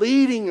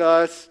leading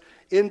us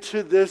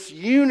into this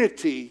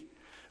unity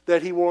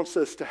that He wants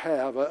us to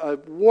have. A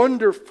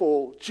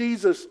wonderful,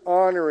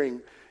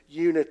 Jesus-honoring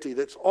unity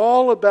that's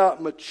all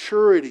about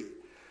maturity,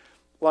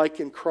 like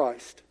in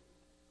Christ.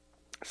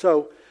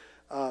 So,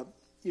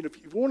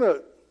 if you want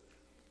to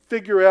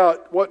figure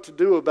out what to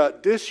do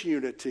about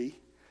disunity,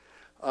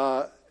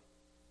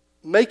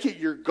 make it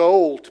your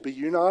goal to be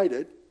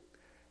united.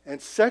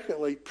 And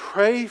secondly,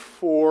 pray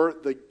for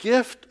the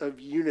gift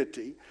of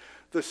unity,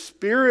 the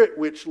Spirit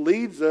which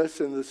leads us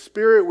and the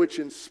Spirit which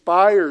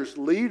inspires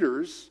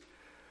leaders,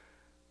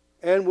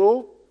 and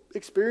we'll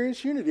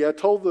experience unity. I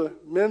told the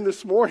men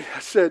this morning, I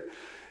said,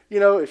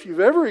 if you've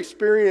ever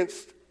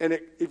experienced,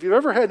 if you've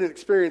ever had an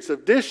experience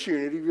of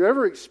disunity, if you've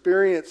ever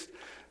experienced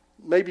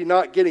maybe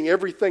not getting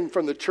everything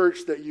from the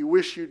church that you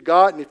wish you'd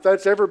gotten, if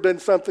that's ever been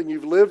something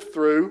you've lived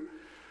through,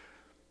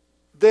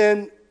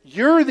 then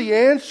you're the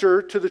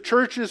answer to the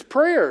church's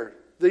prayer.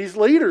 These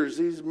leaders,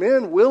 these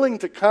men willing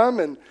to come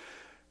and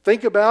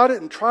think about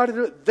it and try to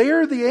do it,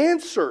 they're the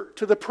answer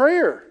to the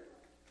prayer.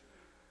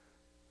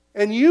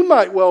 And you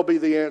might well be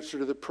the answer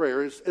to the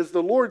prayer. As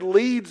the Lord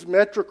leads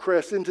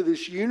Metrocrest into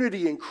this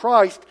unity in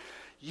Christ,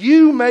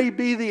 you may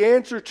be the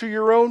answer to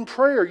your own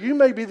prayer. You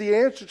may be the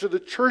answer to the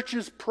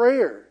church's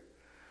prayer.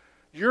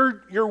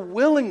 Your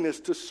willingness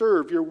to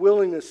serve, your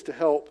willingness to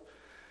help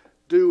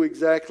do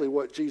exactly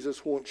what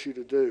Jesus wants you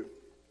to do.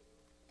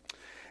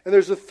 And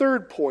there's a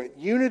third point,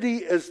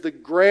 unity as the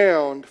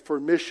ground for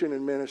mission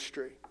and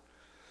ministry.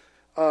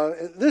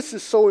 And this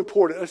is so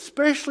important,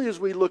 especially as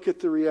we look at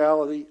the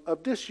reality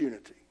of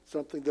disunity,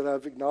 something that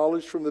I've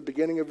acknowledged from the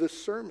beginning of this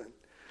sermon.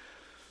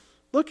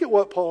 Look at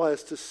what Paul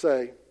has to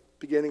say,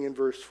 beginning in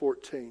verse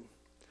 14.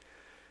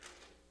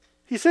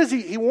 He says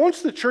he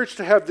wants the church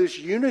to have this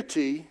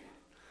unity,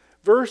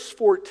 verse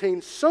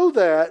 14, so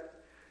that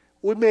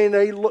we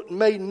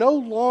may no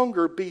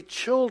longer be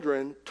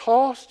children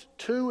tossed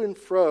to and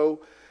fro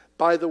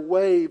by the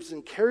waves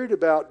and carried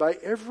about by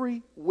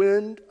every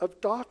wind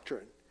of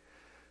doctrine,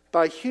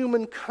 by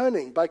human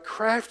cunning, by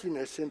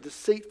craftiness and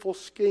deceitful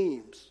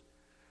schemes.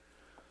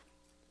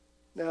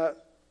 Now,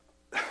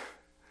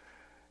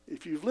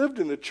 if you've lived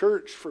in the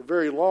church for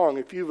very long,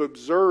 if you've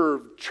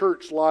observed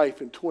church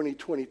life in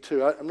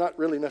 2022, I'm not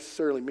really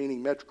necessarily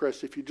meaning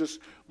Metrocrest. If you just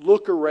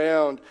look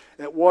around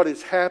at what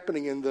is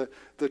happening in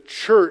the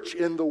church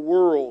in the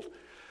world,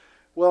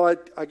 well,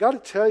 I got to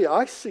tell you,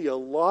 I see a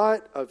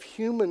lot of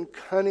human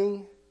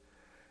cunning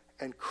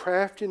and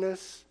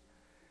craftiness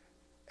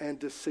and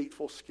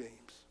deceitful schemes.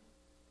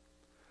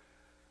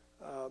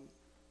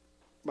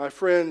 My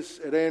friends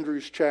at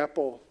Andrews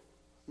Chapel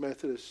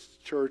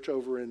Methodist Church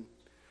over in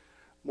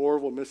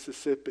Moorville,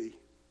 Mississippi,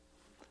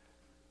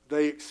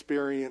 they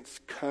experience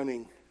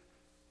cunning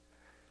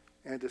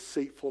and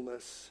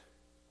deceitfulness,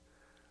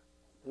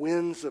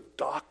 winds of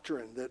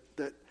doctrine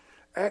that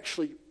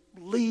actually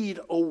lead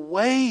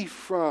away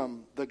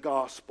from the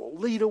gospel,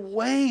 lead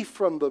away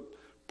from the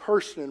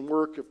person and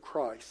work of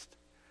Christ.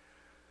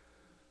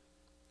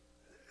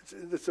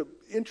 It's an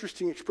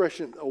interesting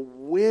expression, a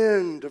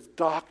wind of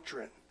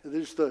doctrine.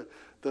 There's the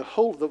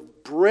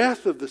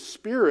breath of the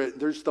Spirit.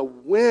 There's the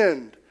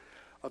wind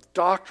of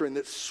doctrine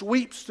that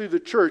sweeps through the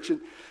church.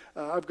 And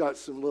I've got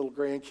some little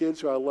grandkids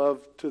who I love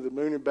to the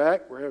moon and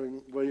back. We're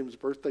having William's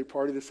birthday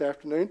party this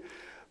afternoon.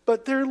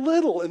 But they're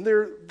little and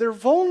they're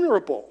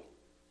vulnerable.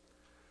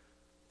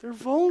 They're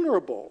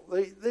vulnerable.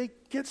 They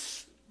get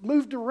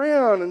moved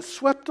around and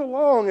swept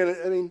along. And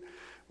I mean,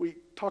 we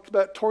talked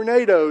about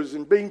tornadoes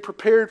and being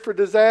prepared for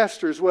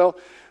disasters. Well,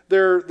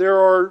 there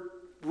are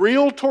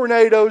real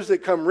tornadoes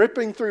that come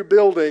ripping through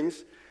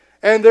buildings,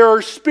 and there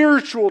are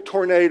spiritual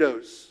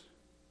tornadoes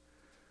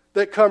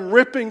that come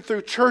ripping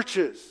through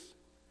churches.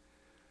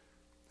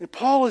 And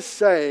Paul is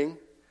saying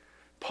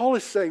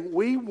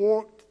we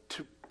want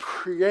to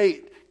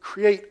create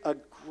a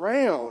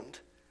ground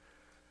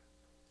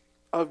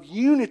of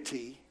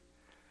unity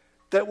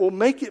that will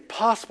make it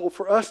possible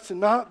for us to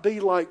not be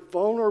like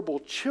vulnerable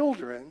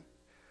children,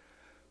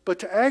 but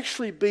to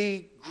actually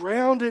be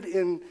grounded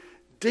in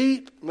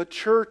deep,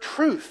 mature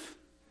truth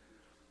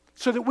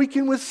so that we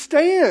can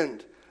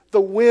withstand the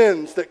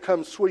winds that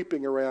come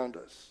sweeping around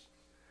us.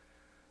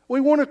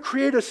 We want to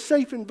create a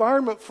safe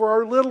environment for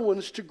our little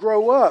ones to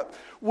grow up.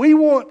 We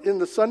want, in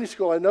the Sunday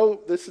school, I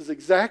know this is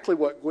exactly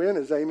what Gwen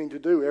is aiming to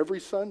do every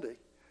Sunday,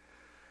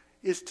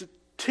 is to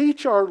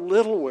teach our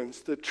little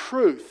ones the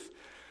truth.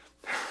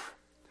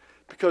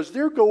 Because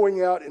they're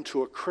going out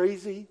into a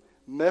crazy,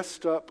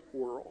 messed up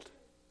world.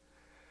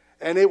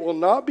 And it will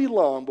not be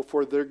long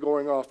before they're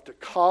going off to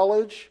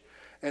college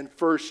and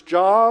first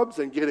jobs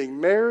and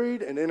getting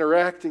married and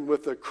interacting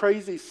with a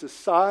crazy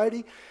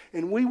society.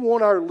 And we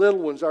want our little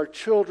ones, our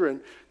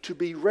children, to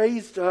be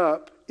raised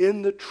up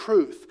in the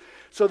truth.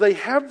 So they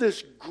have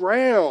this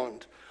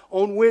ground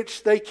on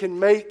which they can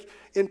make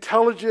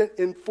intelligent,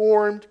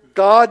 informed,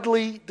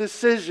 godly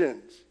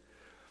decisions.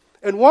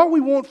 And what we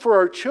want for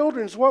our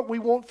children is what we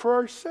want for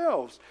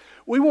ourselves.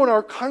 We want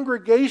our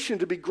congregation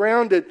to be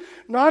grounded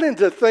not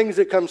into things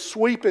that come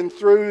sweeping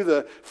through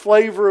the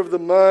flavor of the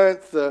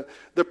month, the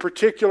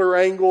particular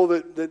angle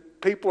that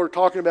people are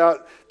talking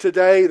about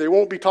today. They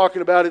won't be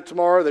talking about it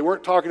tomorrow. They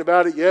weren't talking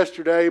about it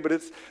yesterday, but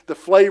it's the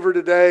flavor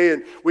today,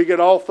 and we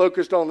get all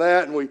focused on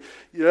that. And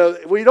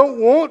we don't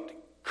want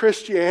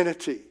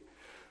Christianity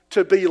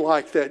to be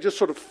like that, just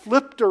sort of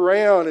flipped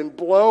around and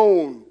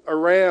blown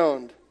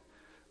around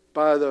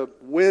by the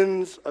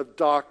winds of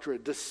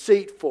doctrine,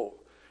 deceitful,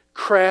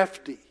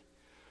 crafty.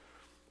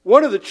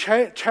 One of the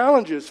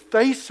challenges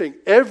facing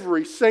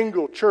every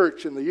single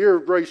church in the year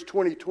of grace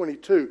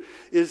 2022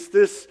 is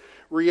this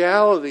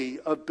reality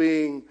of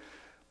being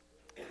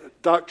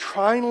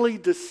doctrinally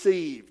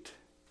deceived.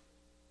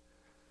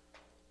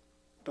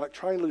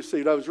 Doctrinally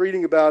deceived. I was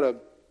reading about a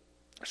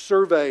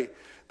survey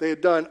they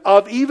had done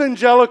of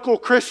evangelical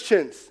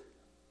Christians.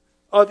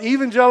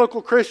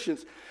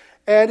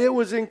 And it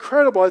was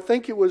incredible. I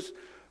think it was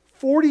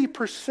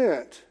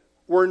 40%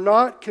 were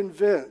not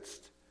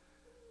convinced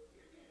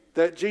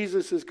that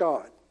Jesus is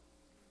God.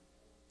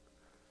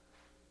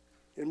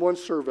 In one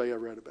survey I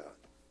read about.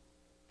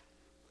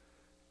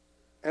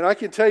 And I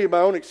can tell you my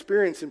own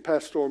experience in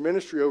pastoral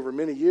ministry over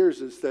many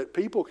years is that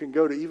people can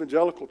go to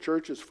evangelical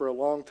churches for a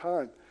long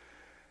time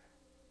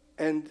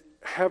and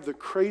have the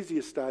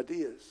craziest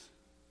ideas,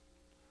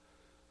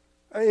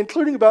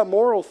 including about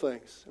moral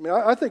things. I mean,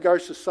 I think our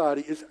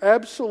society is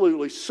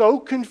absolutely so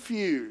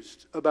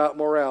confused about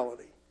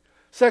morality,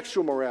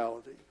 sexual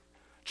morality,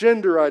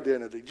 gender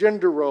identity,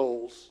 gender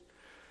roles.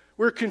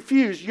 We're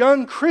confused.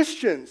 Young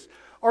Christians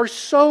are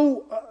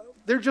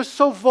they're just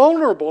so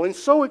vulnerable and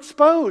so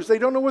exposed. They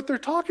don't know what they're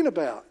talking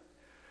about.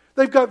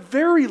 They've got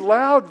very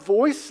loud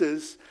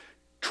voices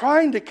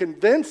trying to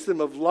convince them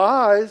of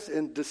lies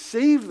and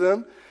deceive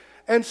them.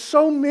 And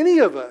so many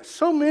of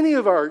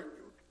our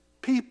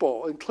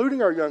people,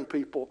 including our young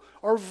people,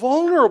 are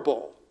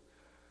vulnerable.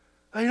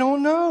 They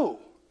don't know.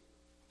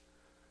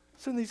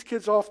 Send these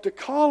kids off to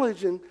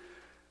college, and it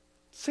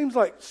seems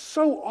like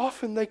so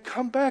often they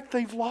come back,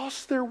 they've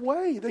lost their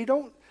way. They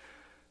don't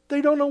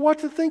know what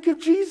to think of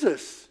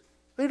Jesus.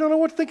 They don't know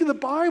what to think of the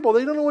Bible.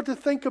 They don't know what to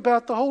think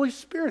about the Holy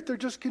Spirit. They're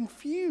just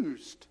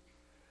confused.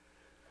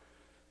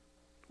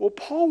 Well,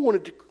 Paul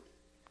wanted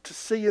to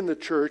see in the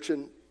church,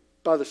 and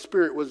by the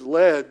Spirit was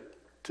led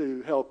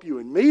to help you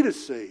and me to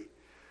see,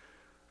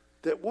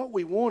 that what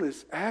we want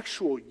is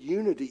actual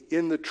unity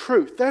in the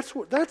truth. That's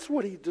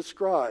what he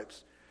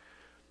describes.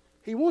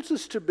 He wants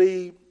us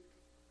to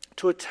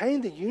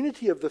attain the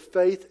unity of the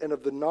faith and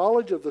of the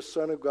knowledge of the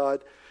Son of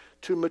God,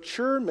 to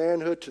mature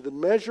manhood, to the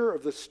measure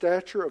of the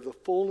stature of the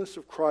fullness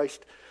of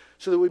Christ,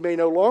 so that we may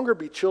no longer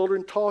be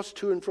children tossed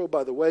to and fro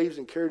by the waves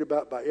and carried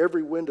about by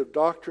every wind of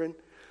doctrine,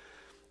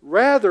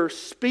 rather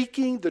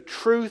speaking the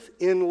truth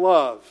in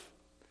love.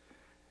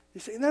 You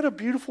see, isn't that a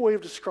beautiful way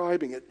of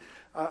describing it?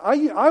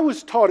 I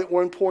was taught at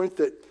one point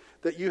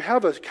that you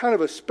have a kind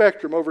of a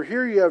spectrum. Over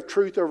here you have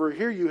truth, over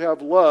here you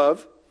have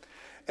love.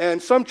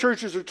 And some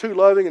churches are too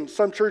loving, and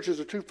some churches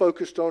are too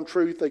focused on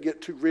truth. They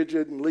get too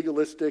rigid and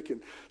legalistic,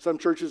 and some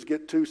churches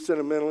get too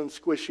sentimental and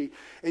squishy.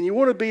 And you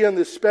want to be on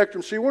this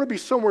spectrum, so you want to be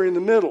somewhere in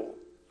the middle.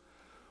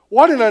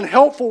 What an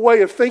unhelpful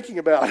way of thinking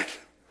about it.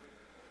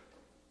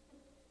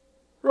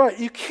 Right,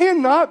 you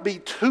cannot be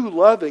too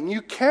loving.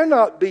 You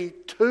cannot be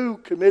too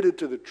committed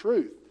to the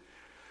truth.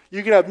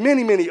 You can have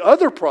many, many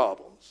other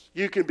problems.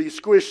 You can be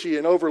squishy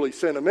and overly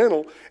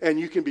sentimental, and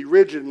you can be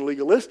rigid and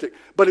legalistic.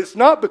 But it's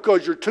not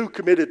because you're too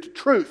committed to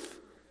truth.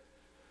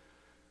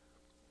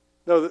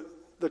 No,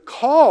 the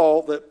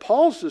call that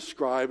Paul's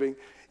describing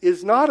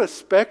is not a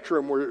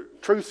spectrum where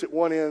truth's at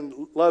one end,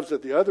 love's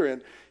at the other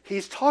end.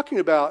 He's talking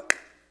about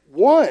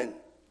one.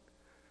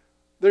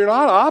 They're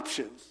not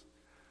options.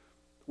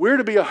 We're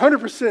to be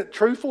 100%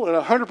 truthful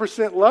and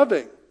 100%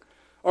 loving,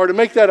 or to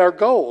make that our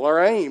goal,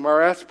 our aim,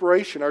 our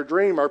aspiration, our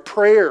dream, our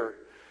prayer,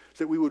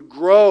 that we would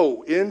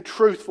grow in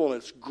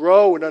truthfulness,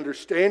 grow in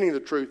understanding the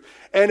truth,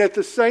 and at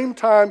the same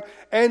time,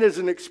 and as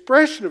an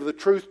expression of the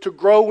truth, to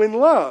grow in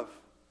love.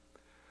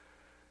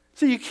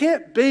 See, you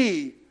can't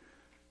be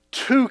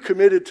too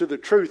committed to the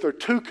truth or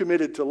too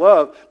committed to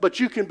love, but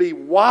you can be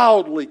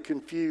wildly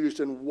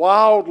confused and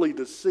wildly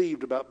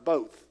deceived about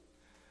both.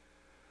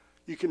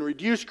 You can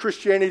reduce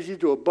Christianity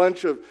to a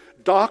bunch of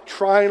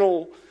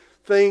doctrinal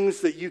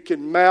things that you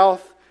can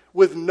mouth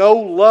with no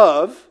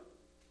love,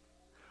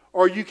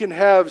 or you can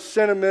have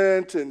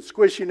sentiment and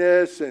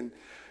squishiness and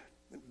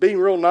being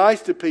real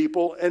nice to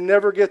people and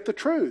never get the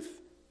truth.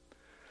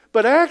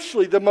 But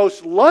actually, the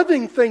most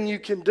loving thing you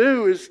can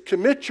do is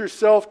commit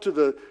yourself to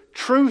the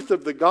truth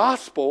of the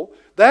gospel.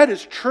 That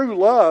is true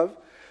love.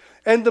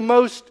 And the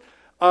most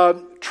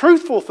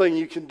truthful thing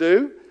you can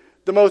do,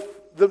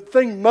 the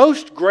thing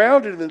most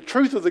grounded in the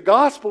truth of the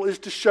gospel, is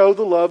to show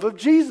the love of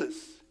Jesus.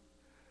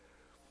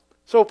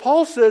 So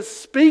Paul says,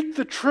 speak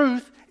the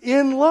truth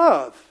in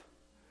love.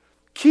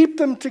 Keep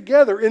them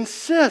together.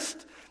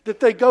 Insist that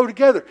they go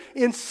together.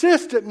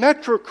 Insist at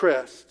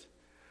Metrocrest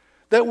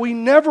that we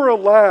never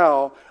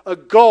allow a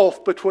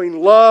gulf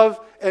between love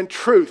and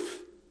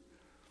truth.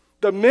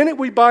 The minute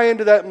we buy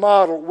into that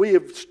model, we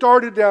have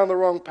started down the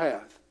wrong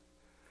path.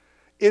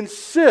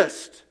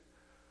 Insist,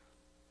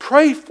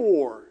 pray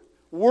for,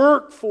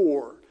 work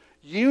for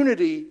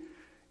unity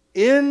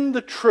in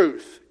the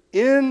truth,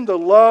 in the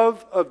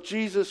love of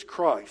Jesus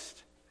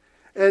Christ.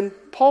 And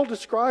Paul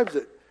describes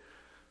it.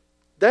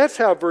 That's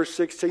how verse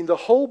 16, the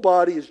whole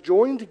body is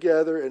joined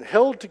together and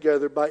held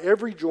together by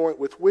every joint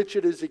with which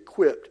it is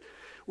equipped.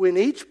 When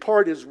each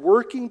part is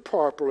working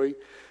properly,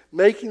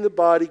 making the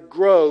body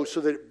grow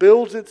so that it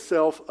builds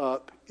itself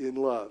up in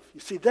love. You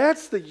see,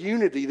 that's the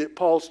unity that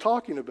Paul's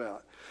talking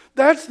about.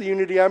 That's the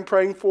unity I'm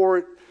praying for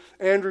at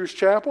Andrews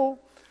Chapel.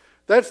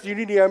 That's the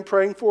unity I'm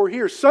praying for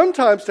here.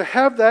 Sometimes to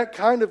have that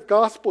kind of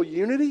gospel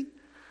unity,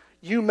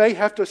 you may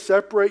have to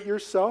separate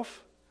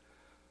yourself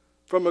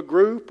from a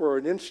group or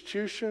an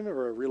institution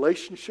or a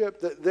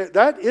relationship.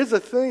 That is a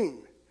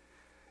thing.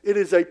 It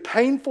is a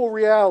painful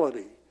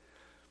reality.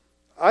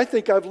 I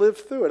think I've lived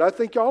through it. I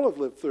think y'all have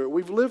lived through it.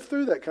 We've lived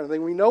through that kind of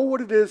thing. We know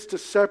what it is to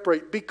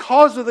separate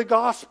because of the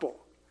gospel.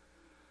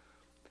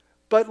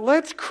 But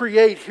let's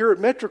create here at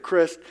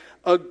Metrocrest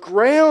a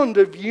ground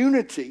of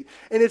unity.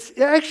 And it's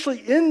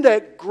actually in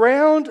that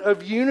ground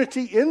of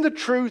unity, in the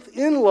truth,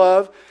 in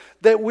love,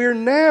 that we're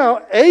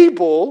now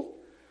able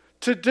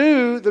to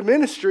do the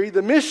ministry,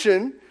 the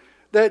mission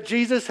that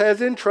Jesus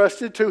has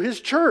entrusted to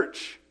His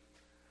church.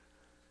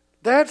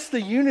 That's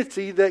the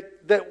unity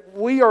that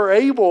we are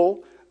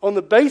able, on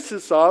the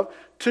basis of,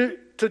 to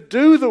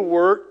do the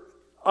work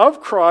of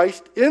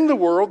Christ in the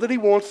world that He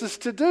wants us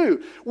to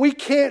do. We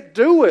can't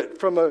do it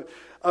from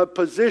a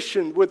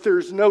position where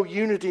there's no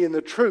unity in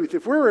the truth.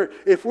 If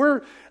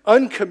we're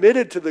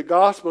uncommitted to the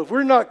gospel, if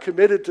we're not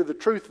committed to the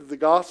truth of the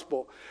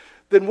gospel,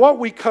 then what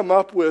we come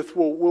up with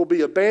will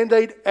be a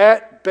Band-Aid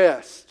at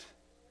best.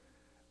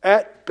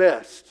 At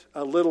best,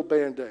 a little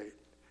Band-Aid,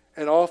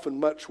 and often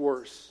much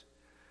worse.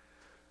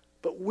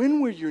 But when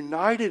we're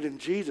united in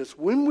Jesus,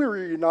 when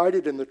we're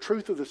united in the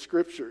truth of the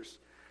Scriptures,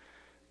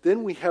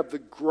 then we have the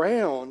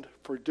ground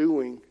for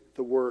doing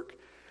the work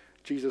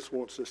Jesus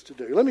wants us to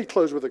do. Let me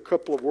close with a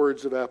couple of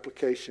words of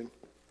application.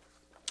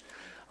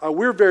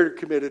 We're very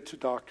committed to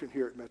doctrine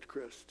here at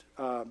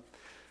Metrocrest.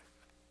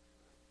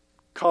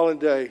 Colin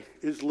Day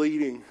is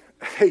leading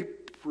a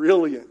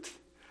brilliant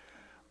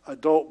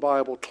adult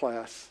Bible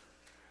class,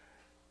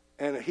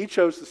 and he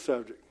chose the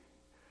subject.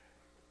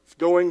 It's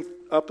going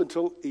up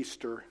until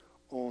Easter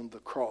on the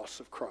cross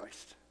of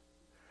Christ.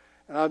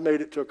 And I've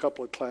made it to a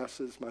couple of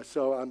classes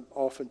myself. I'm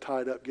often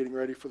tied up getting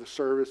ready for the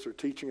service or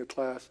teaching a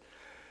class.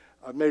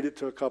 I've made it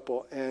to a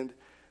couple, and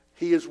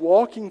he is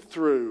walking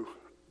through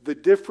the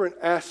different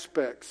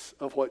aspects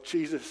of what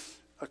Jesus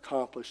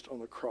accomplished on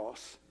the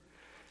cross.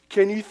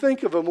 Can you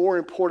think of a more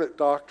important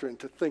doctrine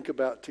to think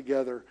about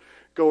together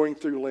going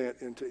through Lent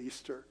into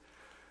Easter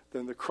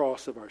than the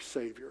cross of our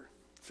Savior?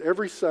 It's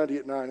every Sunday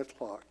at 9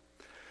 o'clock.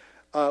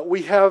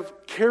 We have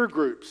care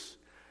groups.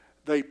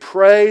 They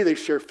pray, they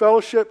share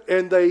fellowship,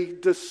 and they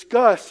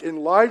discuss,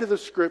 in light of the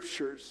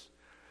Scriptures,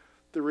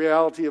 the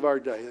reality of our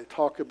day. They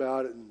talk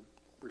about it and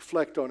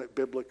reflect on it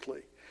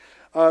biblically.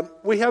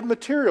 We have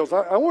materials.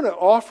 I want to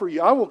offer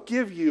you, I will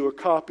give you a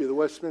copy of the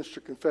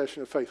Westminster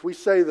Confession of Faith. We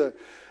say the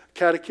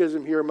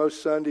catechism here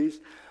most Sundays.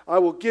 I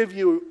will give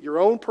you your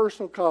own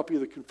personal copy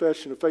of the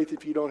Confession of Faith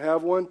if you don't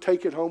have one.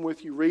 Take it home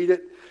with you, read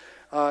it.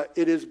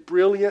 It is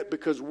brilliant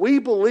because we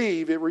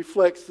believe it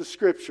reflects the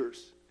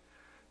Scriptures.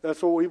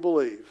 That's what we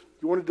believe.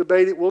 You want to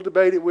debate it, we'll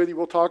debate it with you,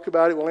 we'll talk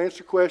about it, we'll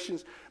answer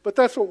questions, but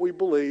that's what we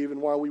believe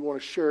and why we want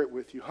to share it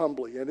with you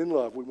humbly and in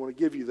love. We want to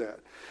give you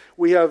that.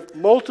 We have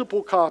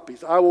multiple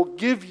copies. I will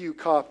give you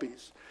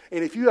copies.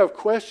 And if you have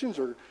questions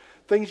or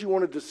things you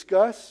want to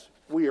discuss,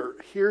 we are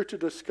here to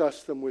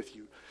discuss them with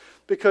you.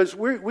 Because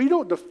we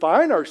don't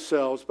define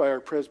ourselves by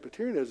our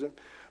Presbyterianism,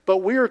 but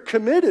we are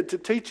committed to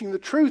teaching the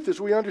truth as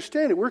we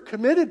understand it. We're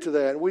committed to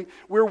that.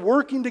 We're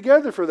working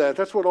together for that.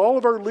 That's what all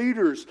of our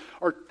leaders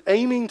are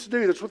aiming to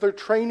do. That's what they're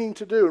training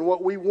to do and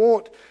what we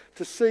want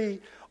to see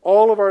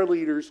all of our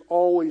leaders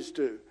always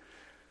do.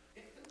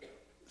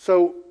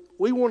 So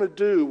we want to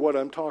do what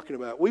I'm talking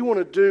about. We want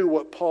to do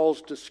what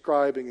Paul's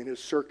describing in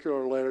his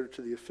circular letter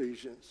to the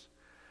Ephesians.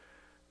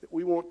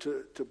 We want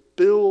to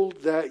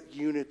build that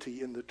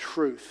unity in the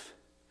truth.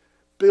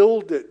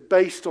 Build it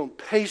based on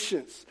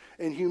patience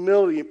and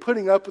humility and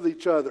putting up with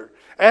each other.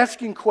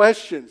 Asking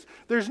questions.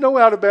 There's no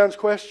out-of-bounds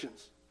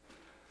questions.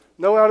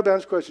 No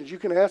out-of-bounds questions. You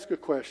can ask a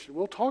question.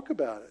 We'll talk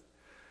about it.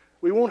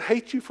 We won't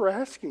hate you for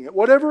asking it.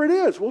 Whatever it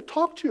is, we'll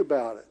talk to you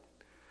about it.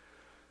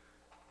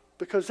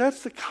 Because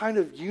that's the kind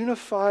of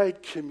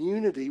unified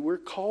community we're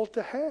called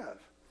to have.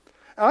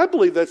 I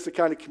believe that's the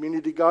kind of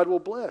community God will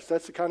bless.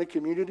 That's the kind of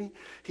community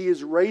He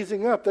is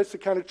raising up. That's the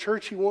kind of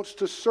church He wants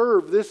to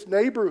serve this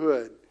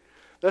neighborhood.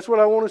 That's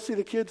what I want to see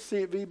the kids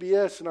see at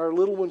VBS and our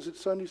little ones at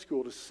Sunday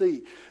school, to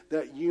see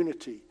that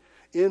unity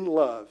in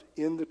love,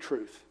 in the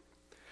truth.